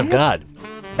did John of God.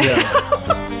 Yeah.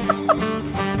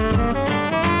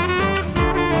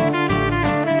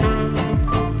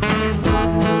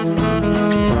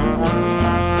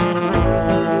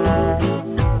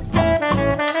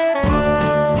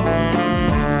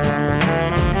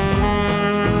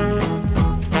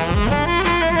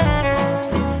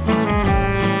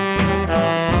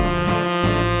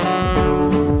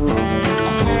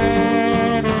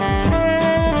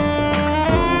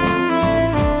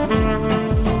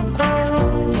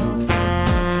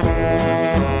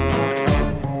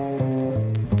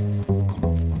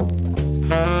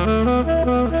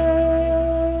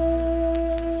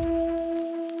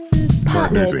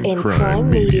 Partners in Crime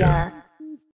Media.